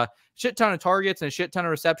of targets and a shit ton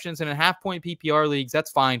of receptions, and in half-point PPR leagues, that's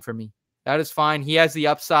fine for me. That is fine. He has the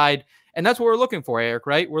upside, and that's what we're looking for, Eric,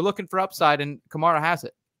 right? We're looking for upside, and Kamara has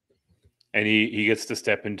it. And he gets to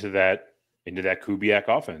step into that Kubiak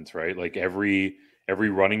offense, right? Like every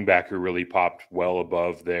running back who really popped well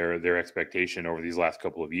above their expectation over these last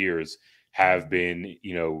couple of years have been,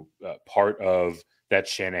 part of that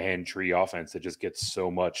Shanahan tree offense that just gets so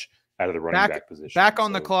much out of the running back position. Back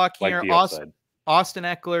on the clock here. Austin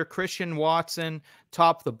Eckler, Christian Watson,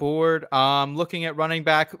 top the board. Looking at running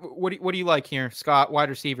back, what do you like here, Scott? Wide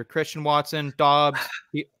receiver, Christian Watson, Dobbs.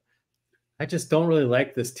 I just don't really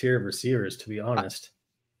like this tier of receivers, to be honest.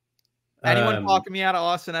 Anyone talking me out of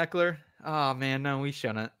Austin Eckler? Oh man, no, we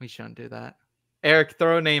shouldn't. We shouldn't do that. Eric,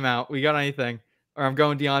 throw a name out. We got anything? Or I'm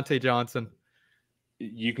going Deontay Johnson.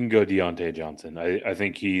 You can go Deontay Johnson. I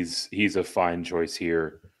think he's a fine choice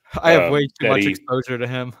here. I have way too much exposure to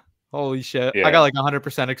him. Holy shit. Yeah. I got like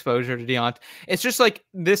 100% exposure to Deontay. It's just like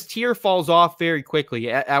this tier falls off very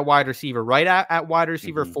quickly at wide receiver. Right at wide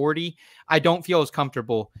receiver 40, I don't feel as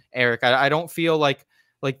comfortable, Eric. I don't feel like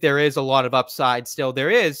there is a lot of upside still. There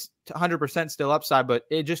is 100% still upside, but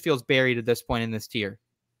it just feels buried at this point in this tier.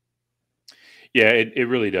 Yeah, it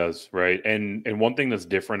really does, right? And one thing that's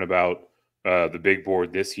different about the big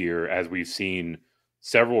board this year, as we've seen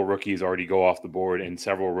several rookies already go off the board and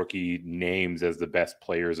several rookie names as the best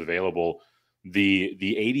players available, the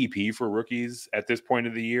ADP for rookies at this point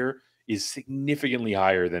of the year is significantly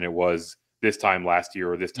higher than it was this time last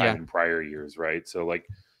year or this time in prior years, right? So like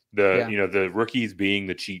the rookies being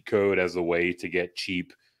the cheat code as a way to get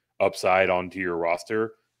cheap upside onto your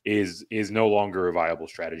roster is no longer a viable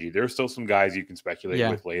strategy. There's still some guys you can speculate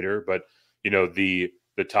with later, but the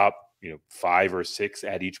top 5 or 6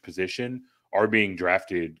 at each position are being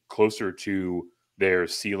drafted closer to their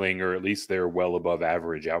ceiling, or at least their well above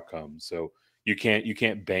average outcomes. So you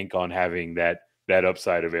can't bank on having that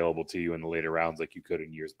upside available to you in the later rounds like you could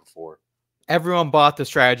in years before. Everyone bought the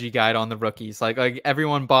strategy guide on the rookies. Like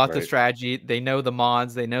everyone bought the strategy. They know the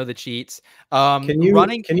mods. They know the cheats. Can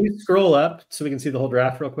you scroll up so we can see the whole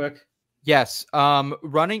draft real quick? Yes.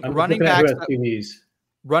 Running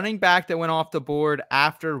back that went off the board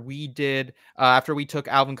after we took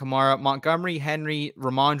Alvin Kamara, Montgomery, Henry,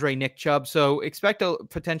 Ramondre, Nick Chubb. So expect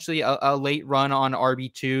potentially a late run on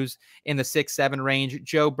RB2s in the 6-7 range.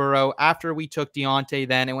 Joe Burrow. After we took Deontay,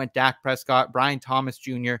 then it went Dak Prescott, Brian Thomas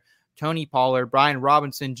Jr., Tony Pollard, Brian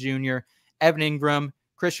Robinson Jr., Evan Ingram,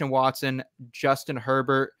 Christian Watson, Justin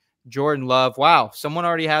Herbert, Jordan Love. Wow, someone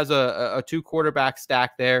already has a 2 quarterback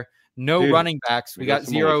stack there. No running backs. We got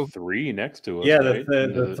 0. 3 next to us. Yeah, right?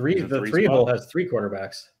 the three hole has 3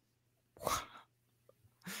 quarterbacks.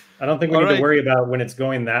 I don't think we need to worry about when it's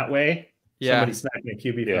going that way. Somebody snacking a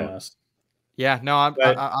QB from us. Yeah, no,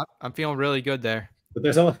 I'm feeling really good there. But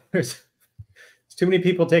there's too many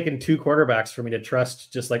people taking 2 quarterbacks for me to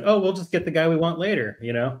trust. Just like, we'll just get the guy we want later.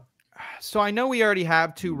 So I know we already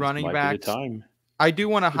have 2 running backs. I do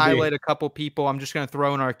want to highlight a couple people. I'm just going to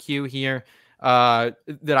throw in our queue here. That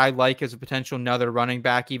I like as a potential another running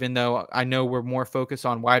back, even though I know we're more focused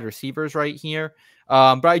on wide receivers right here.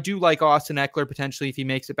 But I do like Austin Eckler potentially if he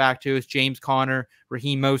makes it back to us. James Conner,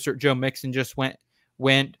 Raheem Mostert, Joe Mixon just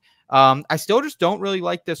went. I still just don't really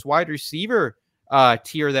like this wide receiver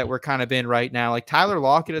tier that we're kind of in right now. Like Tyler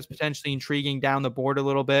Lockett is potentially intriguing down the board a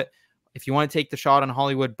little bit. If you want to take the shot on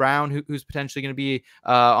Hollywood Brown, who's potentially going to be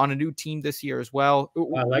on a new team this year as well.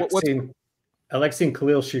 I like seeing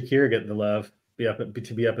Khalil Shakir get the love,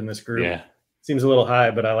 to be up in this group. Yeah, seems a little high,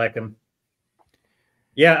 but I like him.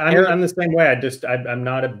 Yeah, I'm the same way. I'm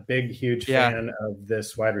not a huge fan of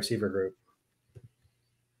this wide receiver group.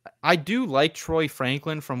 I do like Troy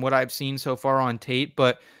Franklin from what I've seen so far on tape,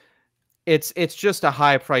 but it's just a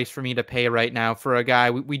high price for me to pay right now for a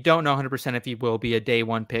guy. We don't know 100% if he will be a day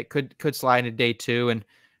 1 pick. Could slide into day 2, and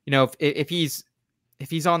if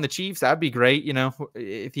he's on the Chiefs, that'd be great.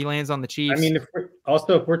 If he lands on the Chiefs. I mean,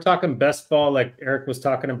 if we're talking best ball, like Eric was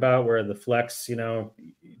talking about, where the flex,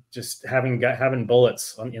 just having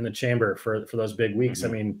bullets in the chamber for those big weeks. I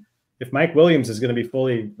mean, if Mike Williams is going to be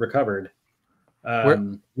fully recovered,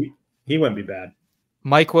 he wouldn't be bad.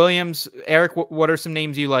 Mike Williams, Eric, what are some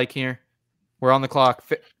names you like here? We're on the clock.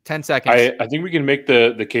 10 seconds. I think we can make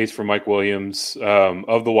the case for Mike Williams.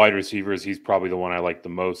 Of the wide receivers, he's probably the one I like the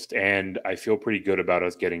most, and I feel pretty good about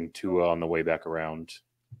us getting Tua on the way back around.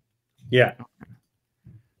 Yeah.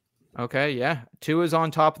 Okay, yeah. Tua's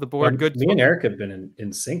on top of the board. Good. Me and Eric have been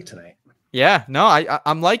in sync tonight. Yeah, no,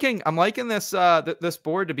 I'm liking this this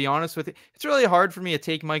board, to be honest with you. It's really hard for me to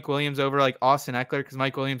take Mike Williams over like Austin Eckler because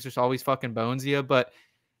Mike Williams just always fucking bones you, but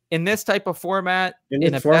in this type of format,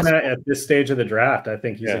 at this stage of the draft, I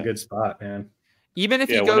think he's a good spot, man. Even if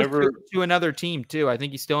he goes to another team too, I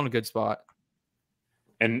think he's still in a good spot.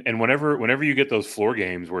 And whenever you get those floor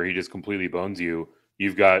games where he just completely bones you,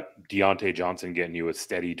 you've got Deontay Johnson getting you a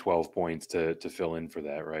steady 12 points to fill in for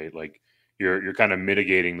that, right? Like you're kind of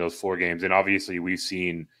mitigating those floor games, and obviously we've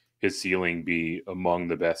seen his ceiling be among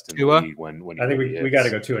the best in the league. When I think we got to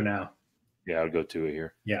go Tua now. Yeah, I'll go Tua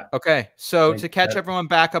here. Yeah. Okay. So to catch everyone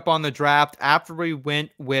back up on the draft, after we went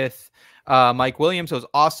with Mike Williams. So it was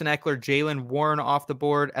Austin Eckler, Jalen Warren off the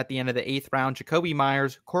board at the end of the 8th round, Jacoby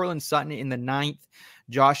Myers, Cortland Sutton in the 9th,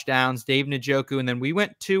 Josh Downs, Dave Njoku, and then we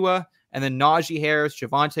went Tua, and then Najee Harris,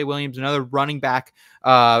 Javonte Williams, another running back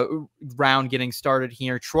round getting started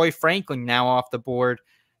here. Troy Franklin now off the board.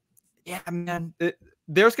 Yeah, man,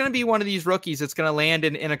 there's going to be one of these rookies that's going to land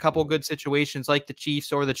in a couple good situations like the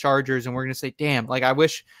Chiefs or the Chargers, and we're going to say, damn, like I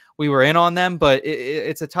wish we were in on them, but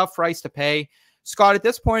it's a tough price to pay. Scott, at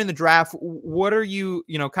this point in the draft, what are you,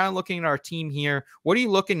 kind of looking at our team here? What are you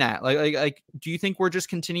looking at? Like, do you think we're just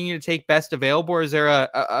continuing to take best available, or is there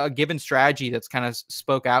a given strategy that's kind of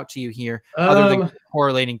spoke out to you here, other than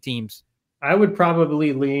correlating teams? I would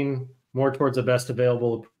probably lean more towards a best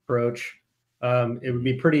available approach. It would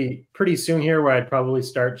be pretty soon here where I'd probably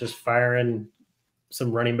start just firing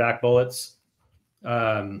some running back bullets.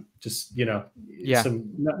 Some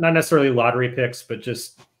not necessarily lottery picks, but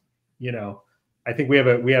just, I think we have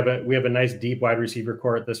a nice deep wide receiver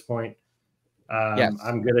core at this point. Yes.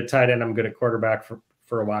 I'm good at tight end. I'm good at quarterback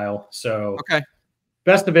for a while. So okay,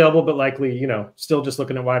 best available, but likely, still just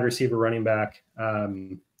looking at wide receiver, running back.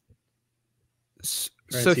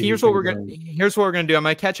 So here's what we're gonna do. I'm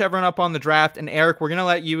gonna catch everyone up on the draft, and Eric, we're gonna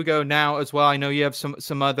let you go now as well. I know you have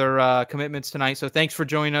some other commitments tonight, so thanks for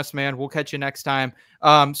joining us, man. We'll catch you next time.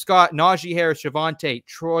 Scott, Najee Harris, Javonte,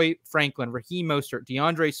 Troy Franklin, Raheem Mostert,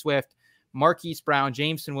 DeAndre Swift, Marquise Brown,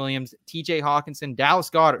 Jameson Williams, TJ Hawkinson, Dallas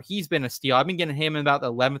Goedert. He's been a steal. I've been getting him in about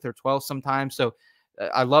the 11th or 12th sometimes, so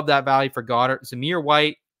I love that value for Goddard. Zamir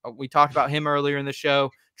White, we talked about him earlier in the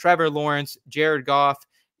show. Trevor Lawrence, Jared Goff,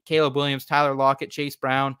 Caleb Williams, Tyler Lockett, Chase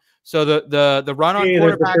Brown. So the run on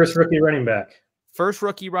quarterback, the first rookie running back. First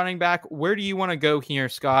rookie running back. Where do you want to go here,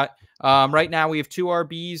 Scott? Right now we have 2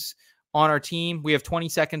 RBs on our team. We have 20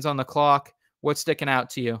 seconds on the clock. What's sticking out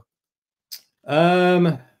to you?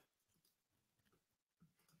 I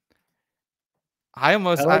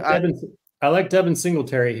like Devin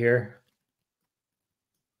Singletary here.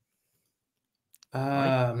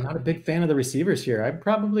 I'm not a big fan of the receivers here. I'd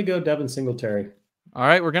probably go Devin Singletary. All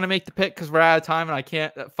right, we're going to make the pick because we're out of time and I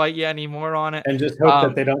can't fight you anymore on it. And just hope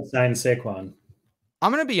that they don't sign Saquon.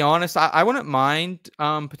 I'm going to be honest. I wouldn't mind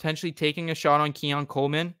potentially taking a shot on Keon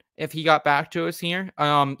Coleman if he got back to us here.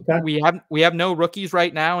 Okay. We have no rookies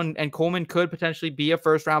right now, and Coleman could potentially be a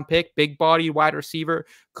first-round pick. Big body wide receiver,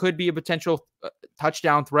 could be a potential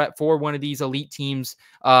touchdown threat for one of these elite teams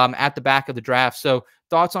at the back of the draft. So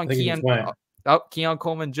thoughts on Keon? Keon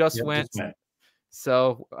Coleman just went.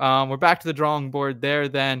 So we're back to the drawing board there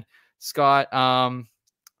then, Scott.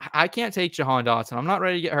 I can't take Jahan Dotson. I'm not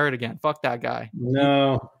ready to get hurt again. Fuck that guy.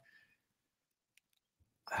 No.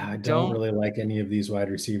 I don't really like any of these wide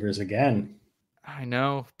receivers again. I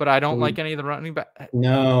know, but I don't like any of the running back.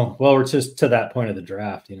 No. Well, we're just to that point of the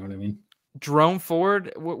draft. You know what I mean? Jerome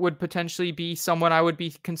Ford would potentially be someone I would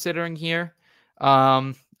be considering here.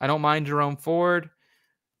 I don't mind Jerome Ford.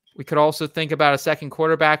 We could also think about a second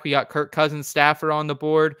quarterback. We got Kirk Cousins, Stafford on the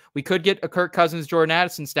board. We could get a Kirk Cousins, Jordan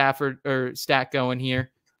Addison, Stafford or stack going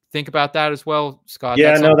here. Think about that as well, Scott.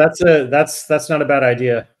 Yeah, that's not a bad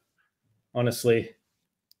idea, honestly.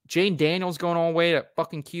 Jane Daniels going all the way to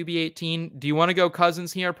fucking QB 18. Do you want to go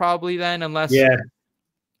Cousins here probably then? Unless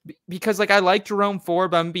because I like Jerome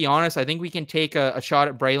Ford, but I'm gonna be honest, I think we can take a shot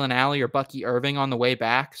at Braylon Alley or Bucky Irving on the way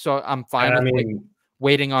back. So I'm fine with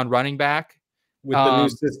waiting on running back.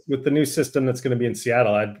 With the new system that's going to be in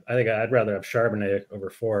Seattle, I think I'd rather have Charbonnet over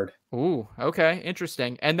Ford. Ooh, okay,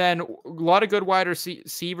 interesting. And then a lot of good wide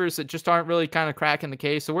receivers that just aren't really kind of cracking the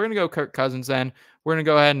case. So we're going to go Kirk Cousins then. We're going to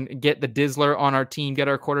go ahead and get the Dizzler on our team, get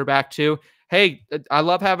our quarterback too. Hey, I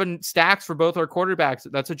love having stacks for both our quarterbacks.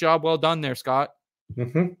 That's a job well done there, Scott.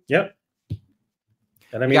 Mm-hmm. Yep.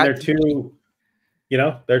 And I mean, they're two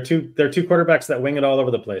quarterbacks that wing it all over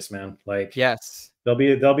the place, man. Like, yes. They'll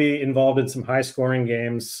be involved in some high scoring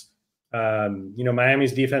games.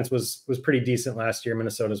 Miami's defense was pretty decent last year.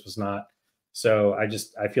 Minnesota's was not. So I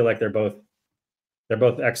feel like they're both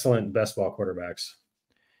excellent best ball quarterbacks.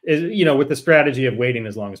 With the strategy of waiting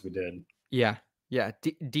as long as we did. Yeah. Yeah.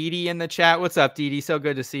 Dee in the chat. What's up, Dee? So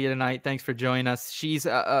good to see you tonight. Thanks for joining us. She's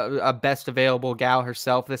a best available gal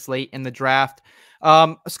herself this late in the draft.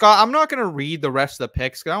 Scott, I'm not going to read the rest of the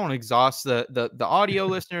picks because I don't want to exhaust the audio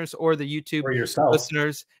listeners or the YouTube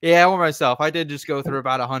listeners. Yeah, or myself. I did just go through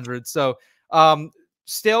about 100. So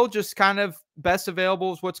still just kind of best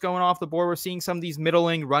available is what's going off the board. We're seeing some of these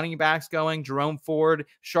middling running backs going. Jerome Ford,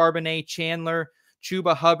 Charbonnet, Chandler,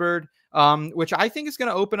 Chuba Hubbard, which I think is going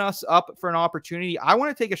to open us up for an opportunity. I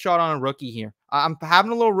want to take a shot on a rookie here. I'm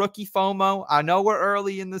having a little rookie FOMO. I know we're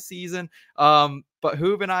early in the season, but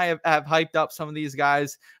Hoove and I have hyped up some of these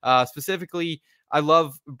guys. Specifically, I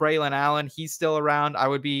love Braylon Allen. He's still around. I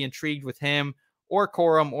would be intrigued with him or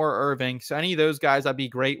Corum or Irving. So any of those guys I'd be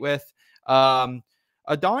great with.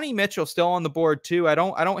 Adonai Mitchell still on the board too. I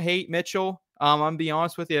don't hate Mitchell. I'm gonna be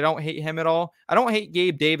honest with you. I don't hate him at all. I don't hate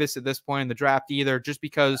Gabe Davis at this point in the draft either, just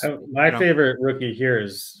because my favorite rookie here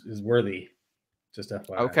is Worthy. Just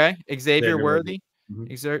FYI. Okay. Xavier Worthy.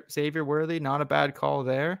 Xavier Worthy, not a bad call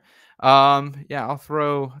there. Yeah, I'll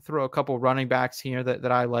throw a couple running backs here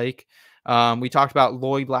that I like. We talked about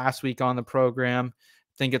Lloyd last week on the program.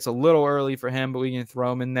 I think it's a little early for him, but we can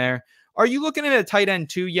throw him in there. Are you looking at a tight end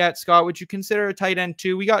 2 yet, Scott? Would you consider a tight end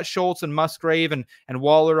 2? We got Schultz and Musgrave and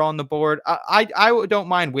Waller on the board. I don't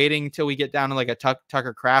mind waiting until we get down to like a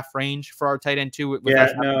Tucker Kraft range for our tight end 2.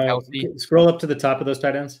 Scroll up to the top of those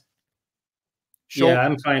tight ends. Schultz. Yeah,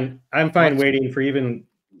 I'm fine. I'm fine waiting for even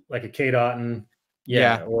like a K. Dotton.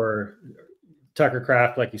 Yeah, or Tucker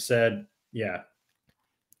Kraft, like you said. Yeah.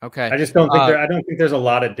 Okay. I just don't think I don't think there's a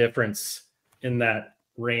lot of difference in that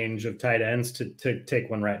range of tight ends to take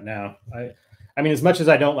one right now. I mean, as much as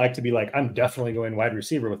I don't like to be like, I'm definitely going wide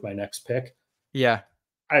receiver with my next pick. Yeah.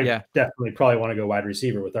 I definitely probably want to go wide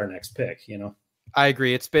receiver with our next pick, you know? I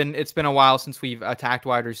agree. It's been a while since we've attacked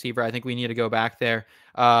wide receiver. I think we need to go back there.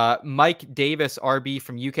 Mike Davis, RB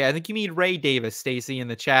from UK. I think you mean Ray Davis, Stacy, in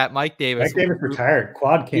the chat. Mike Davis retired.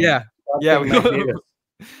 Quad King. Yeah. King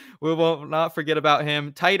We will not forget about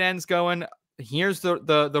him. Tight ends going. Here's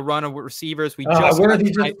the run of receivers. I want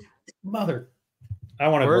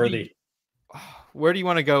a Worthy. Where do you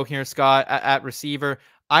want to go here, Scott, at receiver?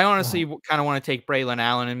 I honestly kind of want to take Braylon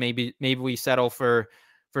Allen, and maybe we settle for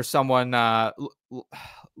someone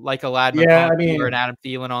like a Lad McConkey or an Adam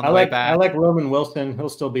Thielen on the way back. I like Roman Wilson. He'll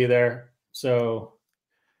still be there. So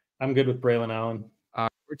I'm good with Braylon Allen.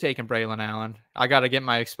 We're taking Braylon Allen. I got to get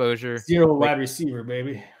my exposure. 0 wide receiver,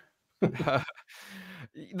 baby.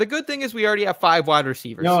 The good thing is we already have 5 wide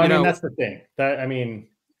receivers. No, I mean, that's the thing.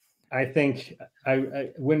 I think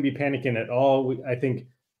I wouldn't be panicking at all. I think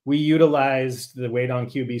we utilized the wait on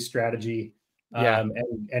QB strategy.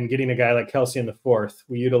 And getting a guy like Kelsey in the 4th,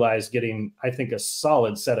 we utilized getting, I think, a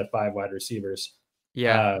solid set of 5 wide receivers.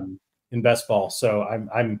 In best ball. So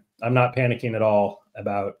I'm not panicking at all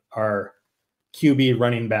about our QB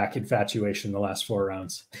running back infatuation the last 4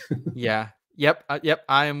 rounds. Yep.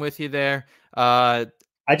 I am with you there.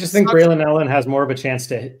 I just think Braylon Allen has more of a chance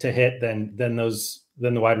to hit than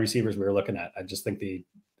the wide receivers we were looking at. I just think the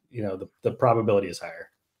probability is higher.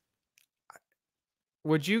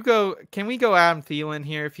 Would you go? Can we go Adam Thielen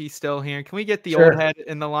here if he's still here? Can we get the old head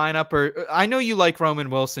in the lineup? Or I know you like Roman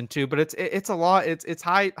Wilson too, but it's a lot. It's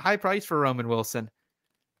high price for Roman Wilson.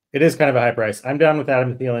 It is kind of a high price. I'm down with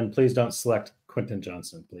Adam Thielen. Please don't select Quentin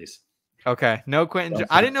Johnson, please. Okay, no Quentin.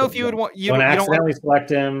 I didn't know if you would want. Don't accidentally select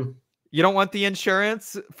him. You don't want the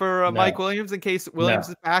insurance for Mike Williams in case Williams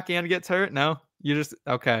is back and gets hurt. No, you just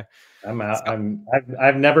okay. I'm out.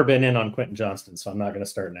 I've never been in on Quentin Johnston, so I'm not going to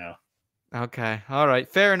start now. Okay. All right.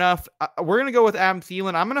 Fair enough. We're going to go with Adam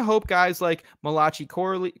Thielen. I'm going to hope guys like Malachi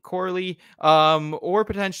Corley, or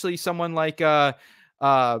potentially someone like, that's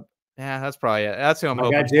probably it. That's who I'm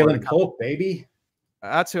hoping. Jalen Polk, baby.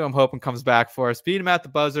 That's who I'm hoping comes back for us. Beat him at the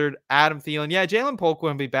buzzard. Adam Thielen. Yeah, Jalen Polk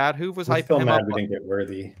wouldn't be bad. Who was hyping him up? We didn't get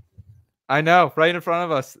Worthy. I know, right in front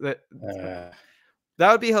of us. That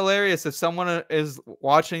would be hilarious if someone is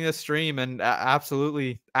watching this stream and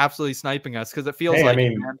absolutely sniping us, because it feels like.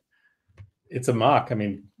 Man. It's a mock. I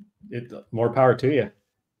mean, more power to you.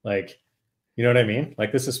 Like, you know what I mean?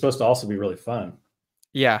 Like, this is supposed to also be really fun.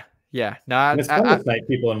 Yeah. No, it's fun to snipe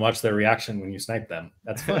people and watch their reaction when you snipe them.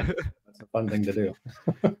 That's fun. That's a fun thing to do.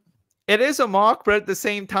 It is a mock, but at the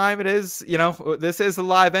same time, it is, this is a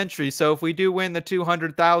live entry. So if we do win the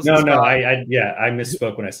 200,000, I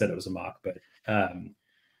misspoke when I said it was a mock, but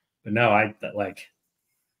no,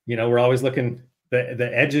 we're always looking.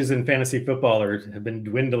 The edges in fantasy football have been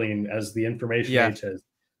dwindling as the information age has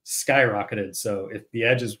skyrocketed. So if the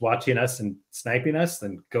edge is watching us and sniping us,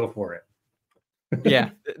 then go for it. Yeah,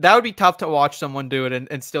 that would be tough to watch someone do it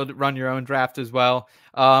and still run your own draft as well.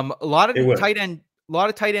 A lot of tight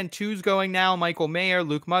end twos going now. Michael Mayer,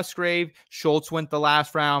 Luke Musgrave, Schultz went the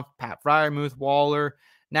last round, Pat Freiermuth, Waller.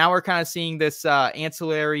 Now we're kind of seeing this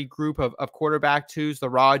ancillary group of quarterback twos, the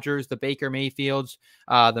Rodgers, the Baker Mayfields,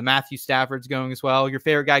 the Matthew Staffords going as well. Your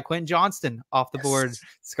favorite guy, Quentin Johnston, off the board.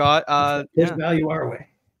 Scott, his value our way.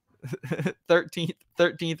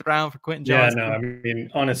 13th round for Quentin Johnston. Yeah, no, I mean,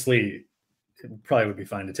 honestly, it probably would be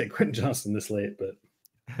fine to take Quentin Johnston this late, but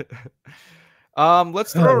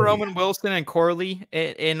let's throw Roman Wilson and Corley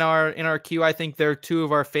in our queue. I think they're 2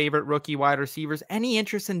 of our favorite rookie wide receivers. Any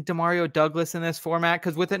interest in Demario Douglas in this format?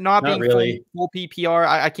 Because with it not being really full PPR,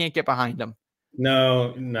 I can't get behind him.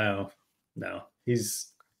 No.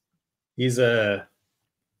 He's a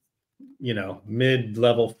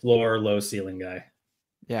mid-level floor, low ceiling guy.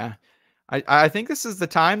 Yeah. I think this is the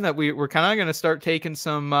time that we're kind of going to start taking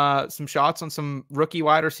some shots on some rookie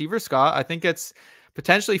wide receiver, Scott. I think it's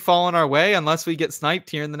potentially falling our way unless we get sniped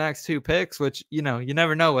here in the next 2 picks, which, you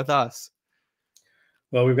never know with us.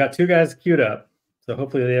 Well, we've got 2 guys queued up, so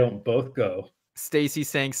hopefully they don't both go. Stacy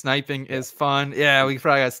saying sniping is fun. Yeah, we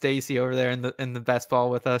probably got Stacy over there in the best ball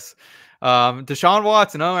with us. Deshaun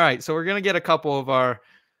Watson. All right, so we're gonna get a couple of our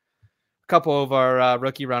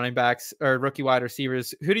rookie running backs or rookie wide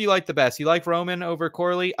receivers. Who do you like the best? You like Roman over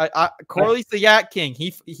Corley? Corley's the Yak King.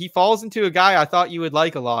 He falls into a guy I thought you would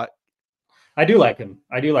like a lot. I do like him.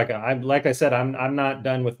 Like I said, I'm not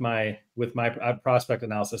done with my prospect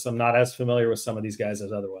analysis. I'm not as familiar with some of these guys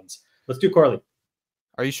as other ones. Let's do Corley.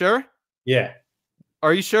 Are you sure? Yeah.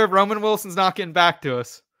 Are you sure Roman Wilson's not getting back to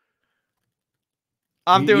us?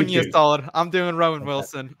 I'm doing you a solid. I'm doing Roman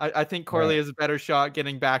Wilson. I think Corley has a better shot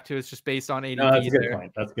getting back to us just based on ADP. No, that's a good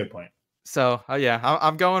point. That's a good point. So, yeah,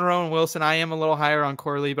 I'm going Roman Wilson. I am a little higher on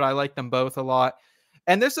Corley, but I like them both a lot.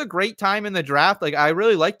 And this is a great time in the draft. Like, I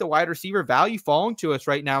really like the wide receiver value falling to us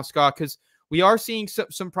right now, Scott, because we are seeing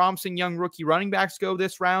some promising young rookie running backs go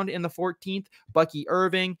this round in the 14th. Bucky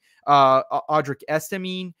Irving, Audric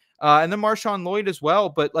Estimine, and then Marshawn Lloyd as well.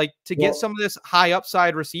 But, like, to get some of this high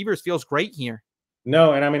upside receivers feels great here.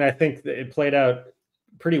 No, and I mean, I think that it played out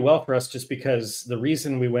pretty well for us just because the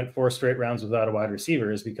reason we went 4 straight rounds without a wide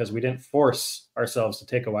receiver is because we didn't force ourselves to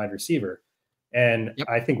take a wide receiver. And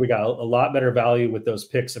I think we got a lot better value with those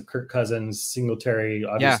picks of Kirk Cousins, Singletary,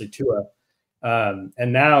 obviously Tua.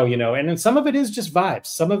 And now, and then some of it is just vibes.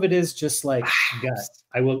 Some of it is just like,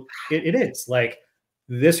 it is like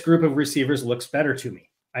this group of receivers looks better to me.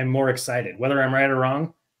 I'm more excited. Whether I'm right or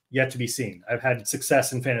wrong, yet to be seen. I've had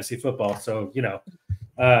success in fantasy football. So,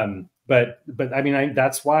 but I mean,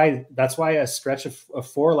 that's why a stretch of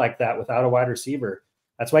 4 like that without a wide receiver,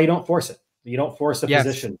 that's why you don't force it. You don't force a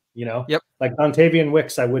position, like Dontavian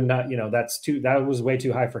Wicks. I would not, that was way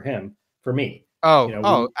too high for him, for me.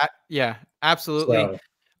 Yeah, absolutely.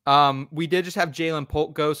 So, we did just have Jalen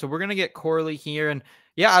Polk go. So we're going to get Corley here. And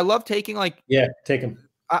I love taking take him.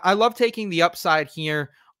 I love taking the upside here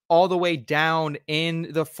all the way down in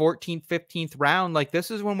the 14th, 15th round. Like,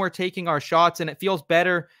 this is when we're taking our shots, and it feels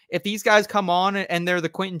better if these guys come on and they're the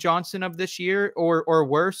Quentin Johnson of this year or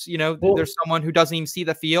worse, there's someone who doesn't even see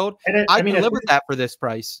the field. I can live with that for this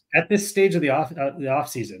price. At this stage of the off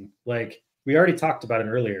season, like we already talked about it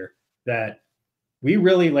earlier, that we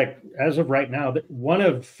really like, as of right now, that one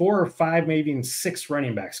of 4 or 5, maybe even 6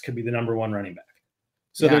 running backs could be the number 1 running back.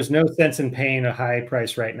 So there's no sense in paying a high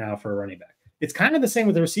price right now for a running back. It's kind of the same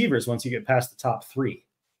with the receivers once you get past the top 3.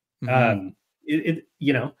 There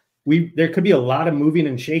could be a lot of moving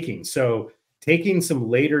and shaking. So taking some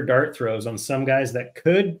later dart throws on some guys that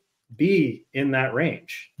could be in that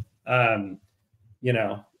range, I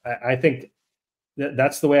think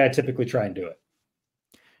that's the way I typically try and do it.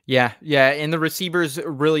 Yeah. And the receivers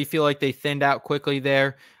really feel like they thinned out quickly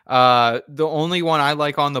there. The only one I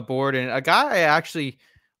like on the board, and a guy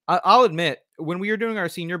I'll admit, when we were doing our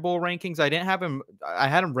Senior Bowl rankings, I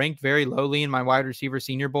had him ranked very lowly in my wide receiver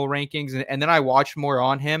Senior Bowl rankings. And then I watched more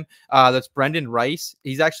on him. That's Brendan Rice.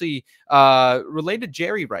 He's actually related to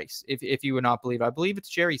Jerry Rice, if you would not believe. I believe it's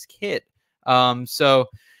Jerry's kid. So,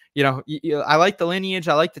 I like the lineage.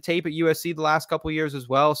 I like the tape at USC the last couple of years as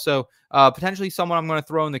well. So potentially someone I'm going to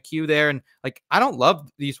throw in the queue there. And like, I don't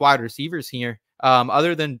love these wide receivers here.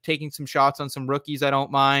 Other than taking some shots on some rookies, I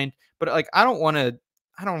don't mind. But like, I don't want to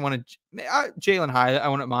Jalen Hyatt, I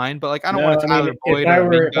wouldn't mind, but like, I don't want to Tyler Boyd. If I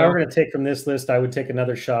were going to take from this list, I would take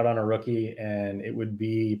another shot on a rookie, and it would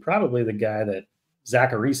be probably the guy that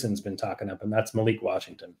Zach Arison's been talking up, and that's Malik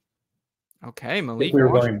Washington. Okay, Malik.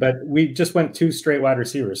 But we just went 2 straight wide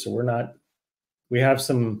receivers, so we have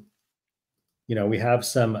some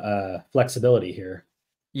flexibility here.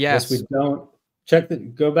 Yes, we don't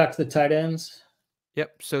go back to the tight ends.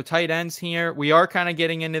 Yep. So tight ends here. We are kind of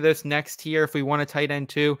getting into this next tier if we want a tight end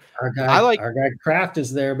too. Our guy Kraft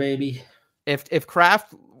is there, baby. If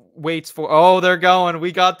Kraft waits for they're going.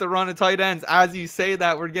 We got the run of tight ends. As you say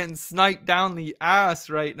that, we're getting sniped down the ass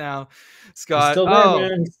right now, Scott. He's still there,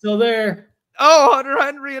 man. He's still there. Oh, Hunter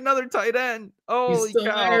Henry, another tight end. Holy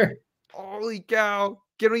cow. There. Holy cow.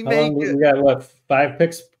 Can we make it? We got what, 5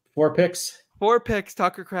 picks? 4 picks? 4 picks,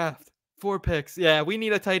 Tucker Kraft. 4 picks. Yeah, we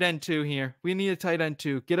need a tight end 2 here. We need a tight end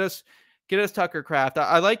 2. Get us Tucker Kraft.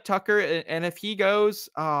 I like Tucker, and if he goes,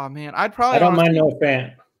 oh man, I don't mind Noah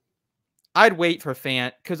Fant. I'd wait for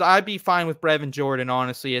Fant because I'd be fine with Brevin Jordan,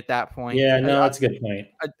 honestly, at that point. Yeah, no, that's a good point.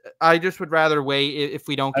 I just would rather wait if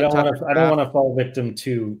we don't get I don't want to fall victim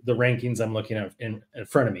to the rankings I'm looking at in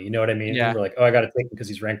front of me. You know what I mean? Yeah. We're like, oh, I got to take him because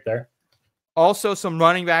he's ranked there. Also, some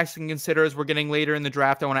running backs to consider as we're getting later in the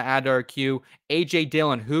draft. I want to add to our queue. A.J.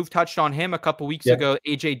 Dillon, who've touched on him a couple weeks ago.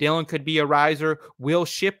 A.J. Dillon could be a riser. Will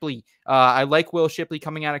Shipley. I like Will Shipley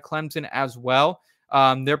coming out of Clemson as well.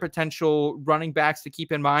 They're potential running backs to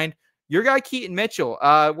keep in mind. Your guy, Keaton Mitchell.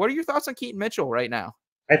 What are your thoughts on Keaton Mitchell right now?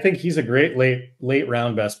 I think he's a great late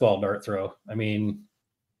round best ball dart throw. I mean,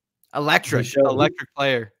 electric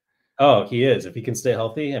player. Oh, he is. If he can stay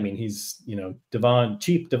healthy, I mean, he's Devon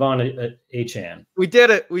Achane. We did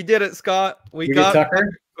it, Scott. We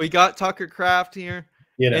got Tucker Kraft here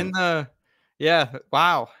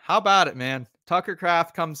Wow, how about it, man? Tucker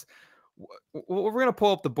Kraft comes. We're gonna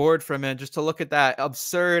pull up the board for a minute just to look at that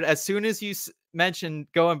absurd. As soon as you mentioned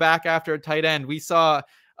going back after a tight end, we saw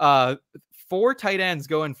 4 tight ends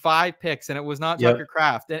go in 5 picks, and it was not Tucker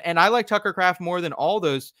Kraft. And I like Tucker Kraft more than all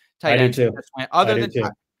those tight ends. Other than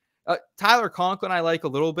Tyler Conklin, I like a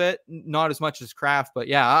little bit, not as much as Kraft, but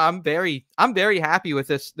yeah, I'm very happy with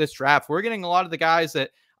this draft. We're getting a lot of the guys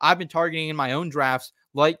that I've been targeting in my own drafts,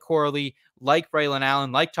 like Corley, like Braylon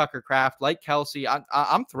Allen, like Tucker Kraft, like Kelsey.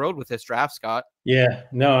 I'm thrilled with this draft, Scott. Yeah,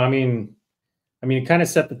 no, I mean, it kind of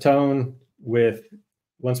set the tone with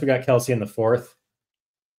once we got Kelsey in the 4th.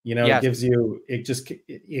 It gives you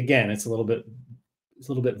again, it's a little bit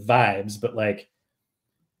vibes, but like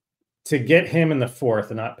to get him in the 4th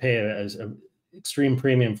and not pay an extreme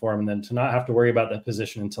premium for him, and then to not have to worry about that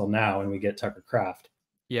position until now when we get Tucker Kraft.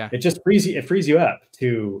 Yeah, it just frees you up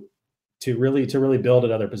to really build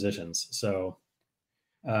at other positions. So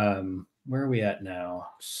where are we at now?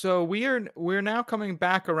 So we're now coming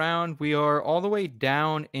back around. We are all the way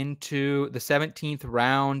down into the 17th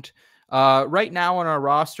round. Right now on our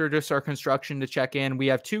roster, just our construction to check in, we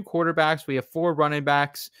have 2 quarterbacks, we have 4 running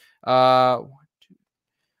backs, got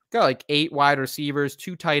like 8 wide receivers,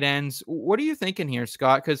 2 tight ends. What are you thinking here,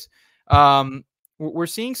 Scott? Because we're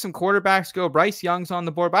seeing some quarterbacks go. Bryce Young's on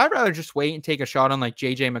the board, but I'd rather just wait and take a shot on like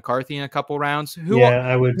J.J. McCarthy in a couple rounds.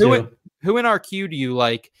 I would too. Who in our queue do you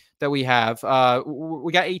like that we have?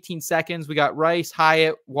 We got 18 seconds. We got Rice,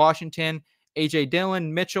 Hyatt, Washington, A.J.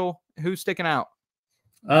 Dillon, Mitchell. Who's sticking out?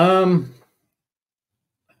 I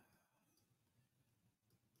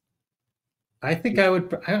think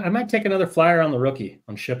I might take another flyer on the rookie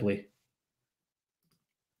on Shipley.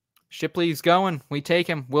 Shipley's going. We take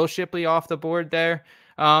him. Will Shipley off the board there.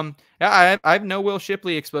 I have no Will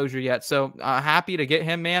Shipley exposure yet, so happy to get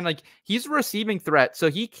him, man. Like, he's a receiving threat, so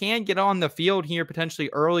he can get on the field here potentially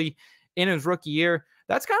early in his rookie year.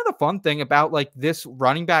 That's kind of the fun thing about like this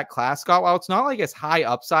running back class, Scott. While it's not like as high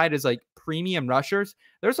upside as like premium rushers,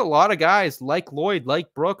 there's a lot of guys like Lloyd,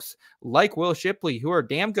 like Brooks, like Will Shipley who are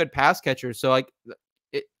damn good pass catchers. So like,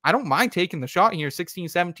 I don't mind taking the shot here, 16th,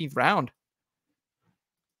 17th round.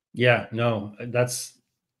 Yeah, no, that's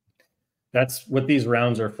what these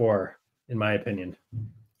rounds are for, in my opinion.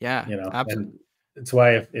 Yeah, absolutely. And it's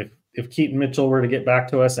why if Keaton Mitchell were to get back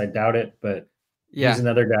to us, I doubt it, but he's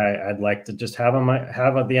another guy I'd like to just have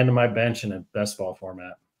at the end of my bench in a best ball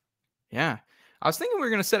format. Yeah. I was thinking we were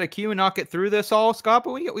going to set a queue and not get through this all, Scott,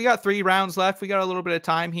 but we got 3 rounds left. We got a little bit of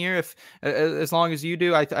time here. If as long as you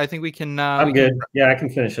do, I think we can. I'm good. Yeah, I can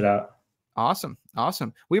finish it out. Awesome.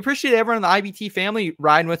 We appreciate everyone in the IBT family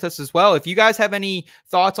riding with us as well. If you guys have any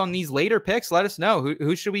thoughts on these later picks, let us know.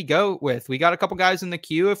 Who should we go with? We got a couple guys in the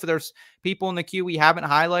queue. If there's people in the queue we haven't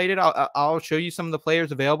highlighted, I'll show you some of the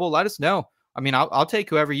players available. Let us know. I mean, I'll take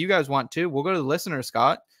whoever you guys want to. We'll go to the listeners,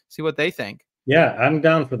 Scott, see what they think. Yeah, I'm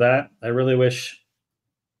down for that. I really wish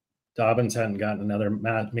Dobbins hadn't gotten another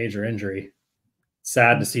major injury.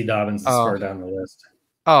 Sad to see Dobbins this far down the list.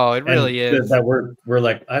 Oh, it really is. That we're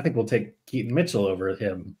like, I think we'll take Keaton Mitchell over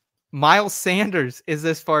him. Miles Sanders is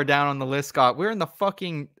this far down on the list, Scott. We're in the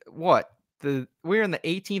fucking we're in the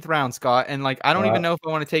 18th round, Scott, and like I don't even know if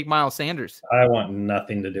I want to take Miles Sanders. I want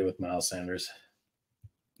nothing to do with Miles Sanders.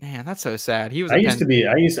 Man, that's so sad. He was.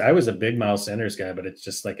 I was a big Miles Sanders guy, but it's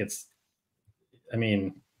just like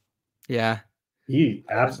yeah, he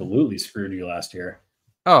absolutely screwed you last year.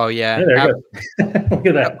 Oh yeah, there you go. Look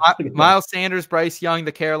at that. Miles Sanders, Bryce Young,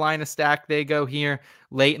 the Carolina stack. They go here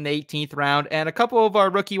late in the 18th round, and a couple of our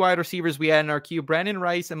rookie wide receivers we had in our queue: Brendan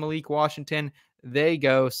Rice and Malik Washington. They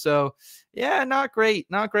go. So yeah, not great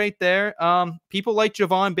there. People like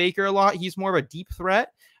Javon Baker a lot. He's more of a deep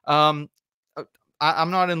threat. I'm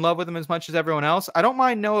not in love with him as much as everyone else. I don't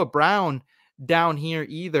mind Noah Brown down here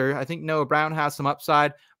either. I think Noah Brown has some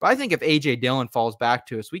upside, but I think if AJ Dillon falls back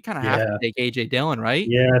to us, we kind of have to take AJ Dillon, right?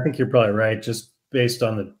 Yeah, I think you're probably right. Just based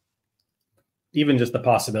on even just the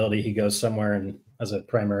possibility he goes somewhere and as a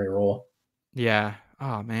primary role. Yeah.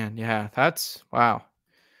 Oh man. Yeah. That's wow.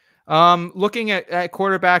 Looking at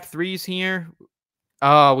quarterback threes here.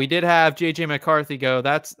 Oh, we did have JJ McCarthy go.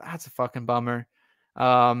 That's a fucking bummer.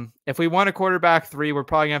 If we want a quarterback 3, we're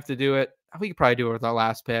probably gonna have to do it. We could probably do it with our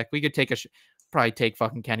last pick. We could probably take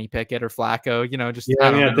fucking Kenny Pickett or Flacco. Just yeah.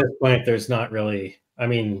 I mean, at this point, there's not really. I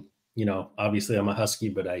mean, obviously I'm a Husky,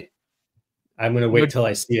 but I'm gonna wait till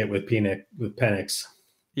I see it with Penix.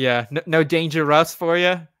 Yeah, no Danger Russ for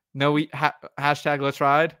you. No, hashtag let's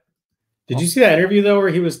ride. Did you see that interview though, where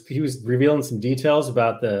he was revealing some details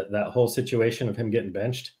about that whole situation of him getting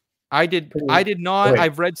benched? I did not.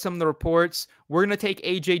 I've read some of the reports. We're gonna take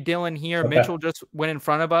AJ Dillon here. Okay. Mitchell just went in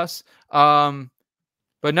front of us.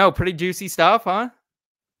 But no, pretty juicy stuff, huh?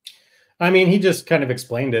 I mean, he just kind of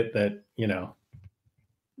explained it that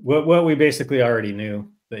what we basically already knew,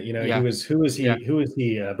 that who was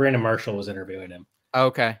he? Brandon Marshall was interviewing him.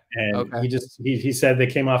 Okay. And he said they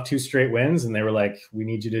came off 2 straight wins and they were like, we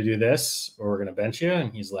need you to do this or we're going to bench you.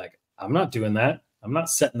 And he's like, I'm not doing that. I'm not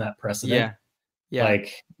setting that precedent. Yeah.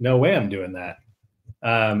 Like, no way I'm doing that.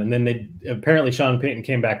 And then apparently Sean Payton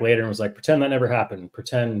came back later and was like, pretend that never happened.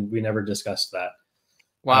 Pretend we never discussed that.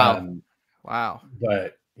 Wow. Wow.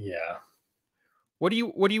 But yeah. What do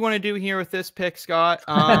you want to do here with this pick, Scott?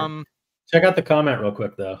 Check out the comment real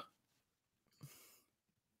quick though.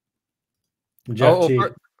 Jeff T.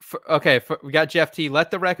 We got Jeff T.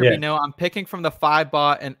 Let the record be known. I'm picking from the 5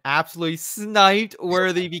 bot and absolutely sniped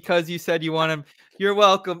Worthy because you said you want him. You're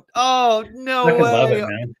welcome. Oh, no way. Love it,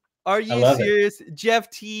 man. Are you serious?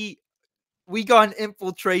 Jeff T, we got an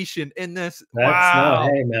infiltration in this. Wow.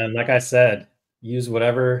 No, hey, man, like I said, use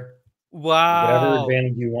whatever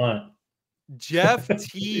advantage you want. Jeff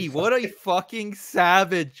T, what a fucking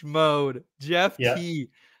savage mode. Jeff T.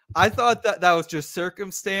 I thought that was just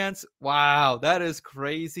circumstance. Wow, that is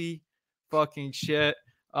crazy fucking shit.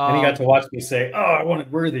 And he got to watch me say, "Oh, I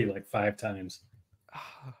wanted Worthy" like 5 times.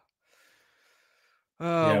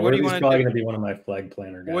 What do you want to do? Probably going to be one of my flag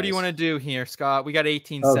planner guys. What do you want to do here, Scott? We got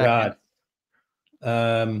 18 seconds.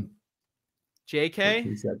 God. JK?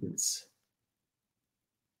 18 seconds.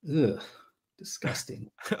 Ugh,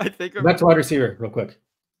 disgusting. I think back to wide receiver real quick.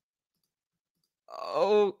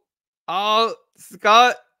 Oh,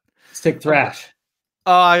 Scott. Let's take Thrash.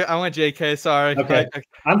 Oh, I went JK. Sorry. Okay.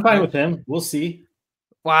 I'm fine with him. We'll see.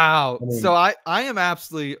 Wow. So I am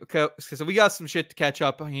absolutely okay. So we got some shit to catch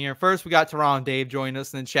up on here. First, we got Teron Dave join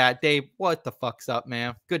us in the chat. Dave, what the fuck's up,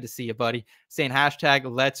 man? Good to see you, buddy. Saying hashtag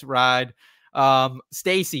let's ride.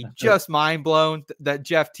 Stacy, just mind blown that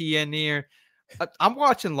Jeff T in here. I'm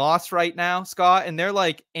watching Lost right now, Scott, and they're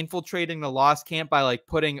like infiltrating the Lost camp by like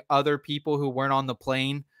putting other people who weren't on the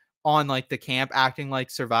plane on like the camp acting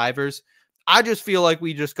like survivors. I just feel like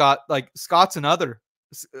we just got like Scott's another.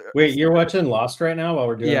 Wait, you're watching Lost right now while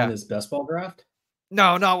we're doing this best ball draft?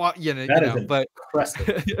 No, but impressive,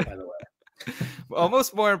 by the way.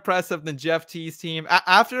 Almost more impressive than Jeff T's team.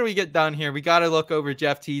 After we get done here, we got to look over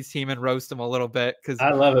Jeff T's team and roast him a little bit because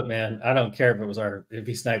I love it, man. I don't care if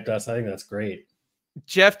he sniped us. I think that's great.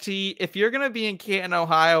 Jeff T, if you're going to be in Canton,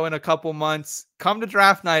 Ohio in a couple months, come to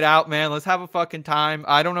draft night out, man. Let's have a fucking time.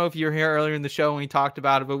 I don't know if you were here earlier in the show when we talked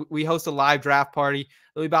about it, but we host a live draft party.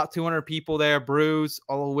 There'll be about 200 people there, brews,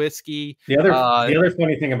 all the whiskey. The other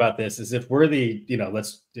funny thing about this is if Worthy,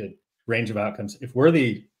 let's do range of outcomes. If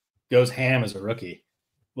Worthy goes ham as a rookie,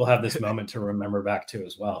 we'll have this moment to remember back to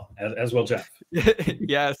as well, as will Jeff.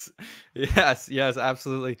 yes,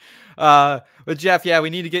 absolutely. But Jeff, we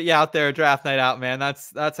need to get you out there draft night out, man.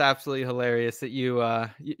 That's absolutely hilarious that you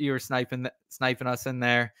were sniping us in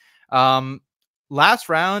there. Last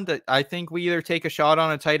round, I think we either take a shot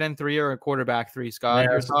on a tight end 3 or a quarterback 3. Scott,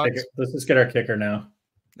 let's just get our kicker now.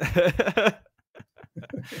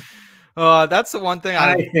 That's the one thing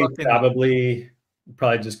I think probably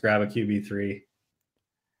just grab a QB3.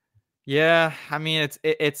 Yeah, I mean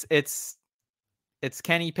it's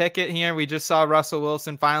Kenny Pickett here. We just saw Russell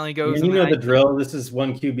Wilson finally goes. You know the drill. This is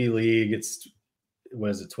 1 QB league. It's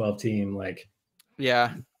 12 team? Like,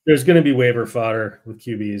 yeah, there's going to be waiver fodder with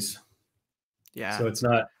QBs. Yeah, so it's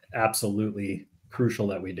not absolutely crucial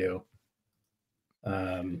that we do.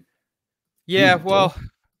 Well,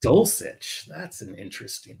 Dulcich, that's an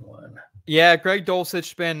interesting one. Yeah, Greg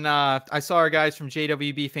Dulcich been. I saw our guys from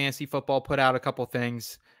JWB Fantasy Football put out a couple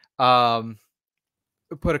things.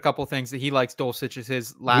 Put a couple things that he likes Dulcich as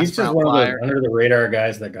his last. He's just one of those under the radar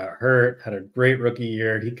guys that got hurt, had a great rookie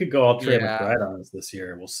year. He could go all Trey McBride on us this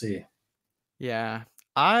year. We'll see. Yeah.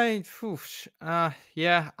 I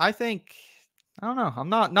think I don't know. I'm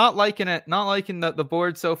not liking it. Not liking the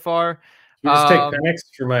board so far. You just take Penix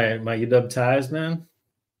for my UW ties, man.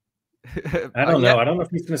 I don't know. I don't know if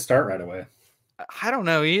he's going to start right away. I don't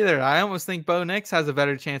know either. I almost think Bo Nix has a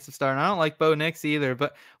better chance of starting. I don't like Bo Nix either,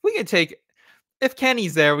 but we can take if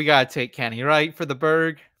Kenny's there, we gotta take Kenny, right? For the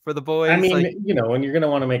Berg, for the boys. I mean, when you're going to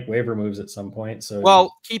want to make waiver moves at some point. So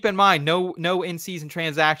well, keep in mind, no in-season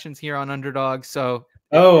transactions here on Underdog. So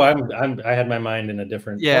I had my mind in a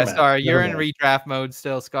different format. Sorry, you're in redraft mode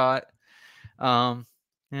still, Scott. Yeah.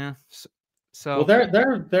 So well,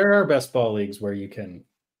 there are best ball leagues where you can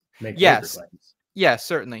make waiver claims. Yes,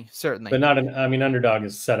 certainly. But not Underdog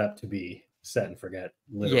is set up to be set and forget.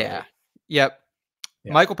 Literally. Yeah. Yep.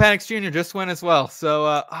 Yeah. Michael Penix Jr. just went as well.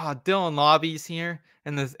 So Dylan Lobby's here.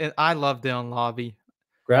 And I love Dylan Lobby.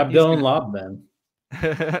 Grab Dylan Lobb then.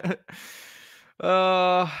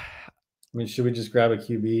 I mean, should we just grab a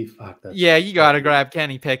QB? Fuck that. Yeah, you gotta grab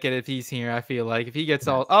Kenny Pickett if he's here. I feel like if he gets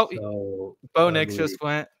all Bo Nix just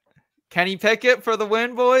went. Kenny Pickett for the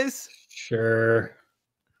win, boys. Sure.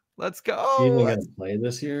 Let's go. Is he even gonna play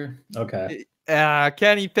this year? Okay.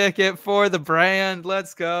 Kenny Pickett for the brand.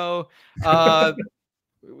 Let's go.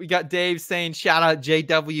 We got Dave saying, shout out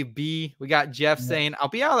JWB. We got Jeff saying, I'll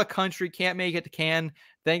be out of the country. Can't make it to Cannes.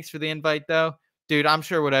 Thanks for the invite, though. Dude, I'm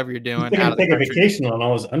sure whatever you're doing. Take a vacation on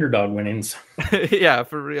all his Underdog winnings. Yeah,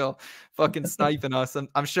 for real. Fucking sniping us.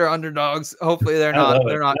 I'm sure Underdogs, hopefully they're not.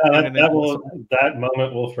 They're not. That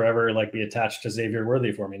moment will forever be attached to Xavier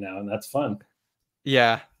Worthy for me now, and that's fun.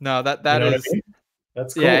 Yeah, no, that is. I mean?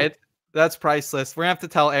 That's cool. Yeah, that's priceless. We're gonna have to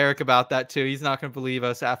tell Eric about that too. He's not gonna believe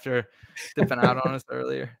us after dipping out on us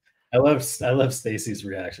earlier. I love Stacy's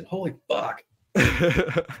reaction. Holy fuck.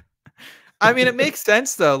 I mean, it makes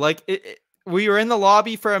sense though. We were in the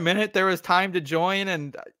lobby for a minute. There was time to join,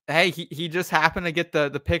 and hey, he just happened to get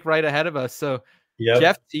the pick right ahead of us. So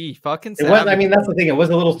Jeff T, fucking. That's the thing. It was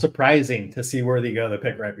a little surprising to see Worthy go the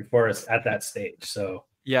pick right before us at that stage. So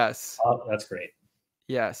yes, that's great.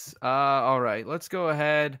 Yes. All right. Let's go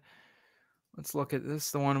ahead. Let's look at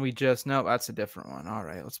this. The one we just no, that's a different one. All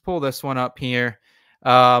right. Let's pull this one up here.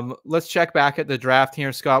 Let's check back at the draft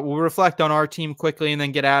here, Scott. We'll reflect on our team quickly and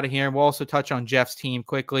then get out of here. We'll also touch on Jeff's team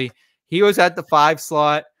quickly. He was at the 5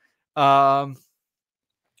 slot. Yeah,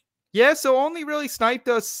 so only really sniped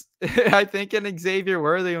us, I think, in Xavier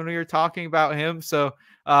Worthy when we were talking about him. So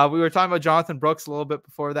we were talking about Jonathan Brooks a little bit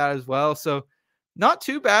before that as well. So not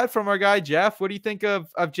too bad from our guy Jeff. What do you think of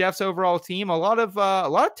Jeff's overall team? He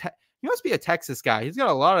must be a Texas guy. He's got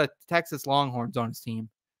a lot of Texas Longhorns on his team.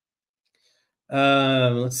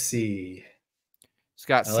 Let's see. He's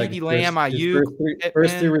got CeeDee Lamb, Ayuk.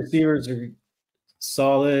 First 3 receivers are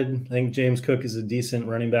solid. I think James Cook is a decent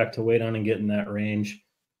running back to wait on and get in that range.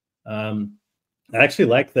 I actually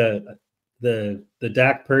like the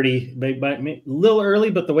Dak Purdy, a little early,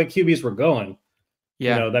 but the way QBs were going.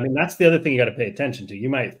 Yeah. That's the other thing you got to pay attention to. You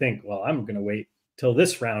might think, well, I'm going to wait till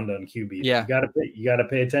this round on QB. Yeah. You got to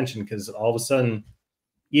pay attention because all of a sudden,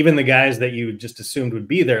 even the guys that you just assumed would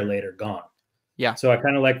be there later gone. Yeah. So I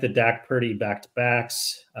kind of like the Dak Purdy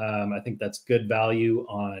back-to-backs. I think that's good value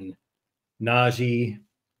on Najee.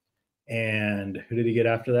 And who did he get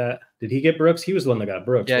after that? Did he get Brooks? He was the one that got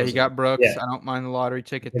Brooks. Yeah, he got Brooks. Yeah. I don't mind the lottery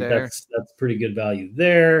ticket there. That's pretty good value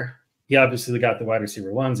there. He obviously got the wide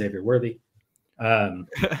receiver 1, Xavier Worthy. So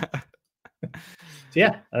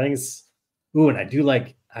yeah, I think it's and I do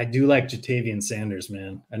like Jatavian Sanders,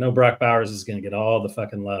 man. I know Brock Bowers is going to get all the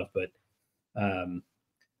fucking love, but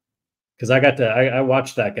because I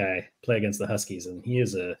watched that guy play against the Huskies, and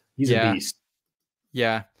he's a beast.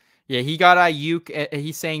 Yeah. Yeah, he got Ayuk.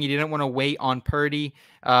 He's saying he didn't want to wait on Purdy,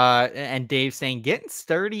 and Dave saying getting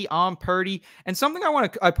sturdy on Purdy. And something I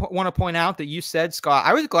want to point out that you said, Scott.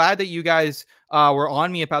 I was glad that you guys were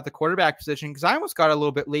on me about the quarterback position because I almost got a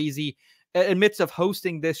little bit lazy in midst of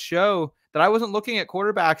hosting this show that I wasn't looking at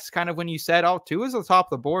quarterbacks. Kind of when you said, "Oh, 2 is the top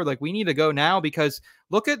of the board," we need to go now because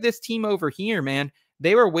look at this team over here, man.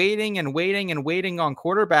 They were waiting and waiting and waiting on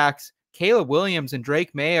quarterbacks. Caleb Williams and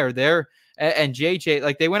Drake May are there. And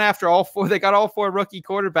JJ, they went after all 4. They got all 4 rookie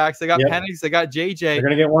quarterbacks. They got Penix. They got JJ. They're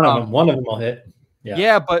gonna get one of them. One of them will hit.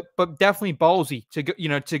 Yeah, but definitely ballsy to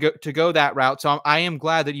go that route. So I am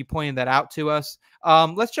glad that you pointed that out to us.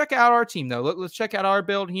 Let's check out our team though. Let's check out our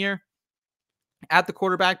build here. At the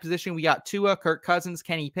quarterback position, we got Tua, Kirk Cousins,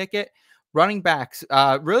 Kenny Pickett. Running backs,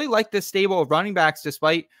 really like this stable of running backs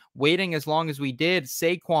despite waiting as long as we did.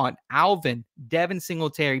 Saquon, Alvin, Devin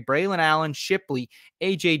Singletary, Braylon Allen, Shipley,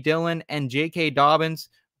 A.J. Dillon, and J.K. Dobbins.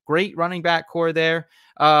 Great running back core there.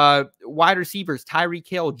 Wide receivers, Tyreek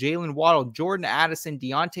Hill, Jalen Waddle, Jordan Addison,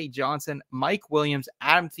 Deontay Johnson, Mike Williams,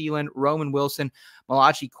 Adam Thielen, Roman Wilson,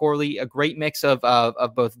 Malachi Corley, a great mix of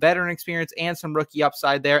both veteran experience and some rookie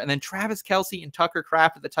upside there. And then Travis Kelce and Tucker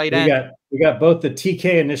Kraft at the tight end. We got both the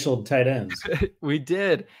TK initial tight ends. We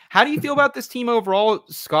did. How do you feel about this team overall,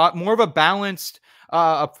 Scott? More of a balanced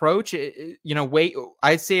approach.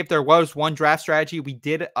 I'd say if there was one draft strategy we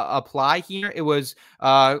did apply here, it was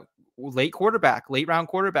late round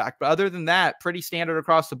quarterback. But other than that, pretty standard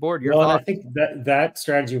across the board. I think that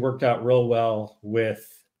strategy worked out real well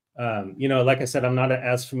with, like I said, I'm not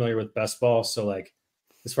as familiar with best ball. So like,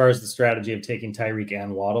 as far as the strategy of taking Tyreek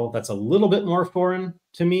and Waddle, that's a little bit more foreign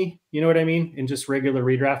to me. You know what I mean? In just regular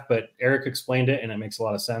redraft, but Eric explained it and it makes a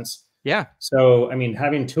lot of sense. Yeah. So, I mean,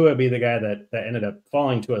 having Tua be the guy that ended up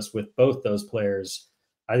falling to us with both those players,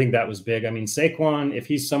 I think that was big. I mean, Saquon, if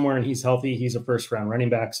he's somewhere and he's healthy, he's a first round running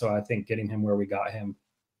back. So I think getting him where we got him,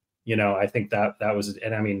 I think that was,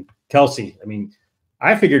 and I mean, Kelce,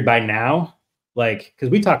 I figured by now, like, because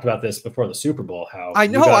we talked about this before the Super Bowl, how I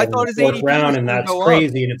know, I thought his fourth round, and that's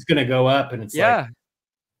crazy, and it's going to go up, and it's like,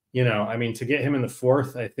 to get him in the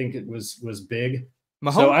fourth, I think it was big.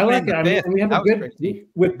 Mahomes, so I like it. I mean, we have a good crazy.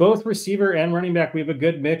 With both receiver and running back. We have a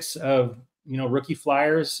good mix of rookie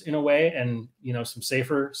flyers in a way, and some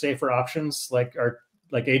safer options like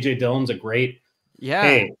AJ Dillon's a great. Yeah.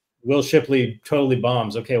 Hey, Will Shipley totally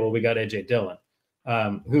bombs. Okay, well, we got AJ Dillon,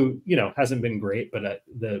 who hasn't been great, but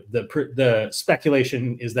the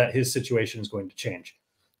speculation is that his situation is going to change.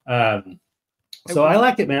 So I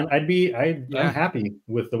like it, man. I'm happy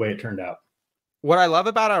with the way it turned out. What I love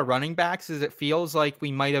about our running backs is it feels like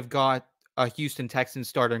we might have got a Houston Texans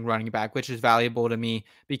starting running back, which is valuable to me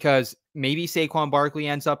because maybe Saquon Barkley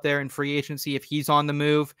ends up there in free agency if he's on the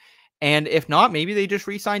move. And if not, maybe they just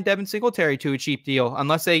re-sign Devin Singletary to a cheap deal,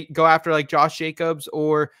 unless they go after like Josh Jacobs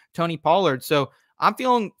or Tony Pollard. So I'm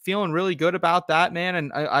feeling really good about that, man.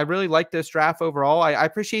 And I really like this draft overall. I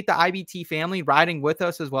appreciate the IBT family riding with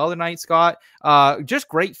us as well tonight, Scott. Just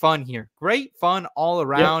great fun here. Great fun all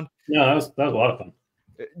around. Yeah, that was a lot of fun.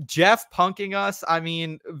 Jeff punking us. I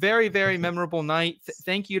mean, very, very memorable night.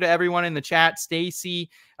 Thank you to everyone in the chat. Stacy,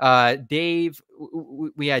 Dave,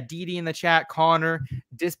 we had Dee in the chat, Connor,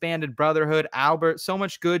 Disbanded Brotherhood, Albert. So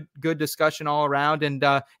much good discussion all around. And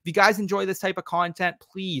if you guys enjoy this type of content,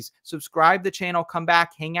 please subscribe to the channel, come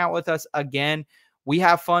back, hang out with us again. We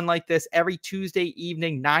have fun like this every Tuesday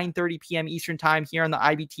evening, 9:30 p.m. Eastern time here on the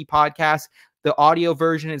IBT podcast. The audio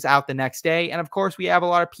version is out the next day. And of course, we have a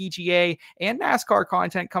lot of PGA and NASCAR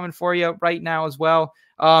content coming for you right now as well.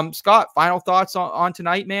 Scott, final thoughts on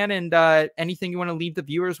tonight, man, and anything you want to leave the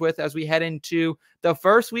viewers with as we head into the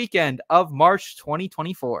first weekend of March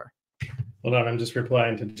 2024. Hold on, I'm just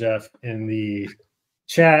replying to Jeff in the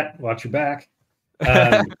chat. Watch your back.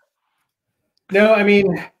 No, I mean,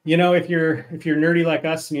 if you're nerdy like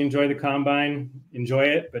us and you enjoy the combine, enjoy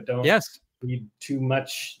it, but don't read too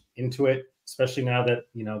much into it. Especially now that,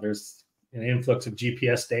 there's an influx of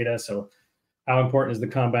GPS data. So how important is the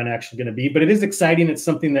combine actually going to be? But it is exciting. It's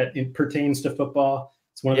something that it pertains to football.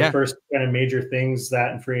 It's one of the first kind of major things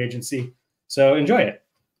that in free agency. So enjoy it.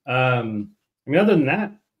 Other than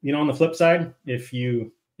that, on the flip side, if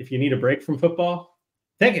you need a break from football,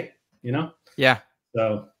 take it, Yeah.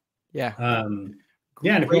 So, yeah. And if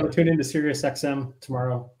you want to tune into Sirius XM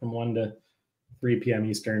tomorrow from 1 to 3 p.m.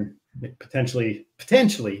 Eastern, potentially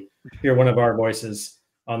hear one of our voices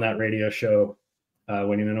on that radio show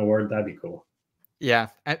winning an award, that'd be cool. Yeah,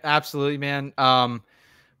 absolutely, man.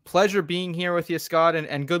 Pleasure being here with you, Scott,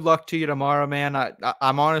 and good luck to you tomorrow, man.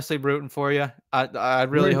 I'm honestly rooting for you. I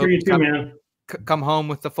really hope you come home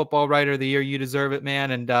with the football writer of the year. You deserve it,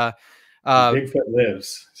 man. And Bigfoot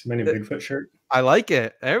lives. So many Bigfoot shirt. I like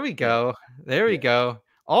it. There we go. We go.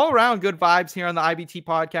 All around good vibes here on the IBT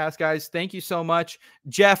podcast, guys. Thank you so much.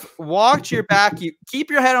 Jeff, watch your back. You keep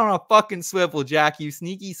your head on a fucking swivel, Jack, you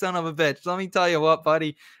sneaky son of a bitch. Let me tell you what,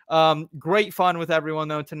 buddy. Great fun with everyone,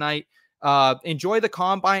 though, tonight. Enjoy the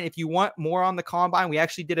combine. If you want more on the combine, we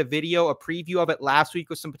actually did a preview of it last week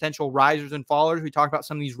with some potential risers and fallers. We talked about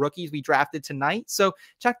some of these rookies we drafted tonight. So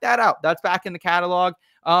check that out. That's back in the catalog.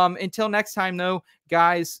 Until next time, though,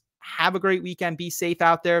 guys, have a great weekend. Be safe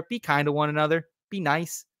out there. Be kind to one another. Be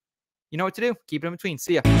nice. You know what to do. Keep it in between.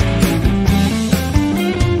 See ya.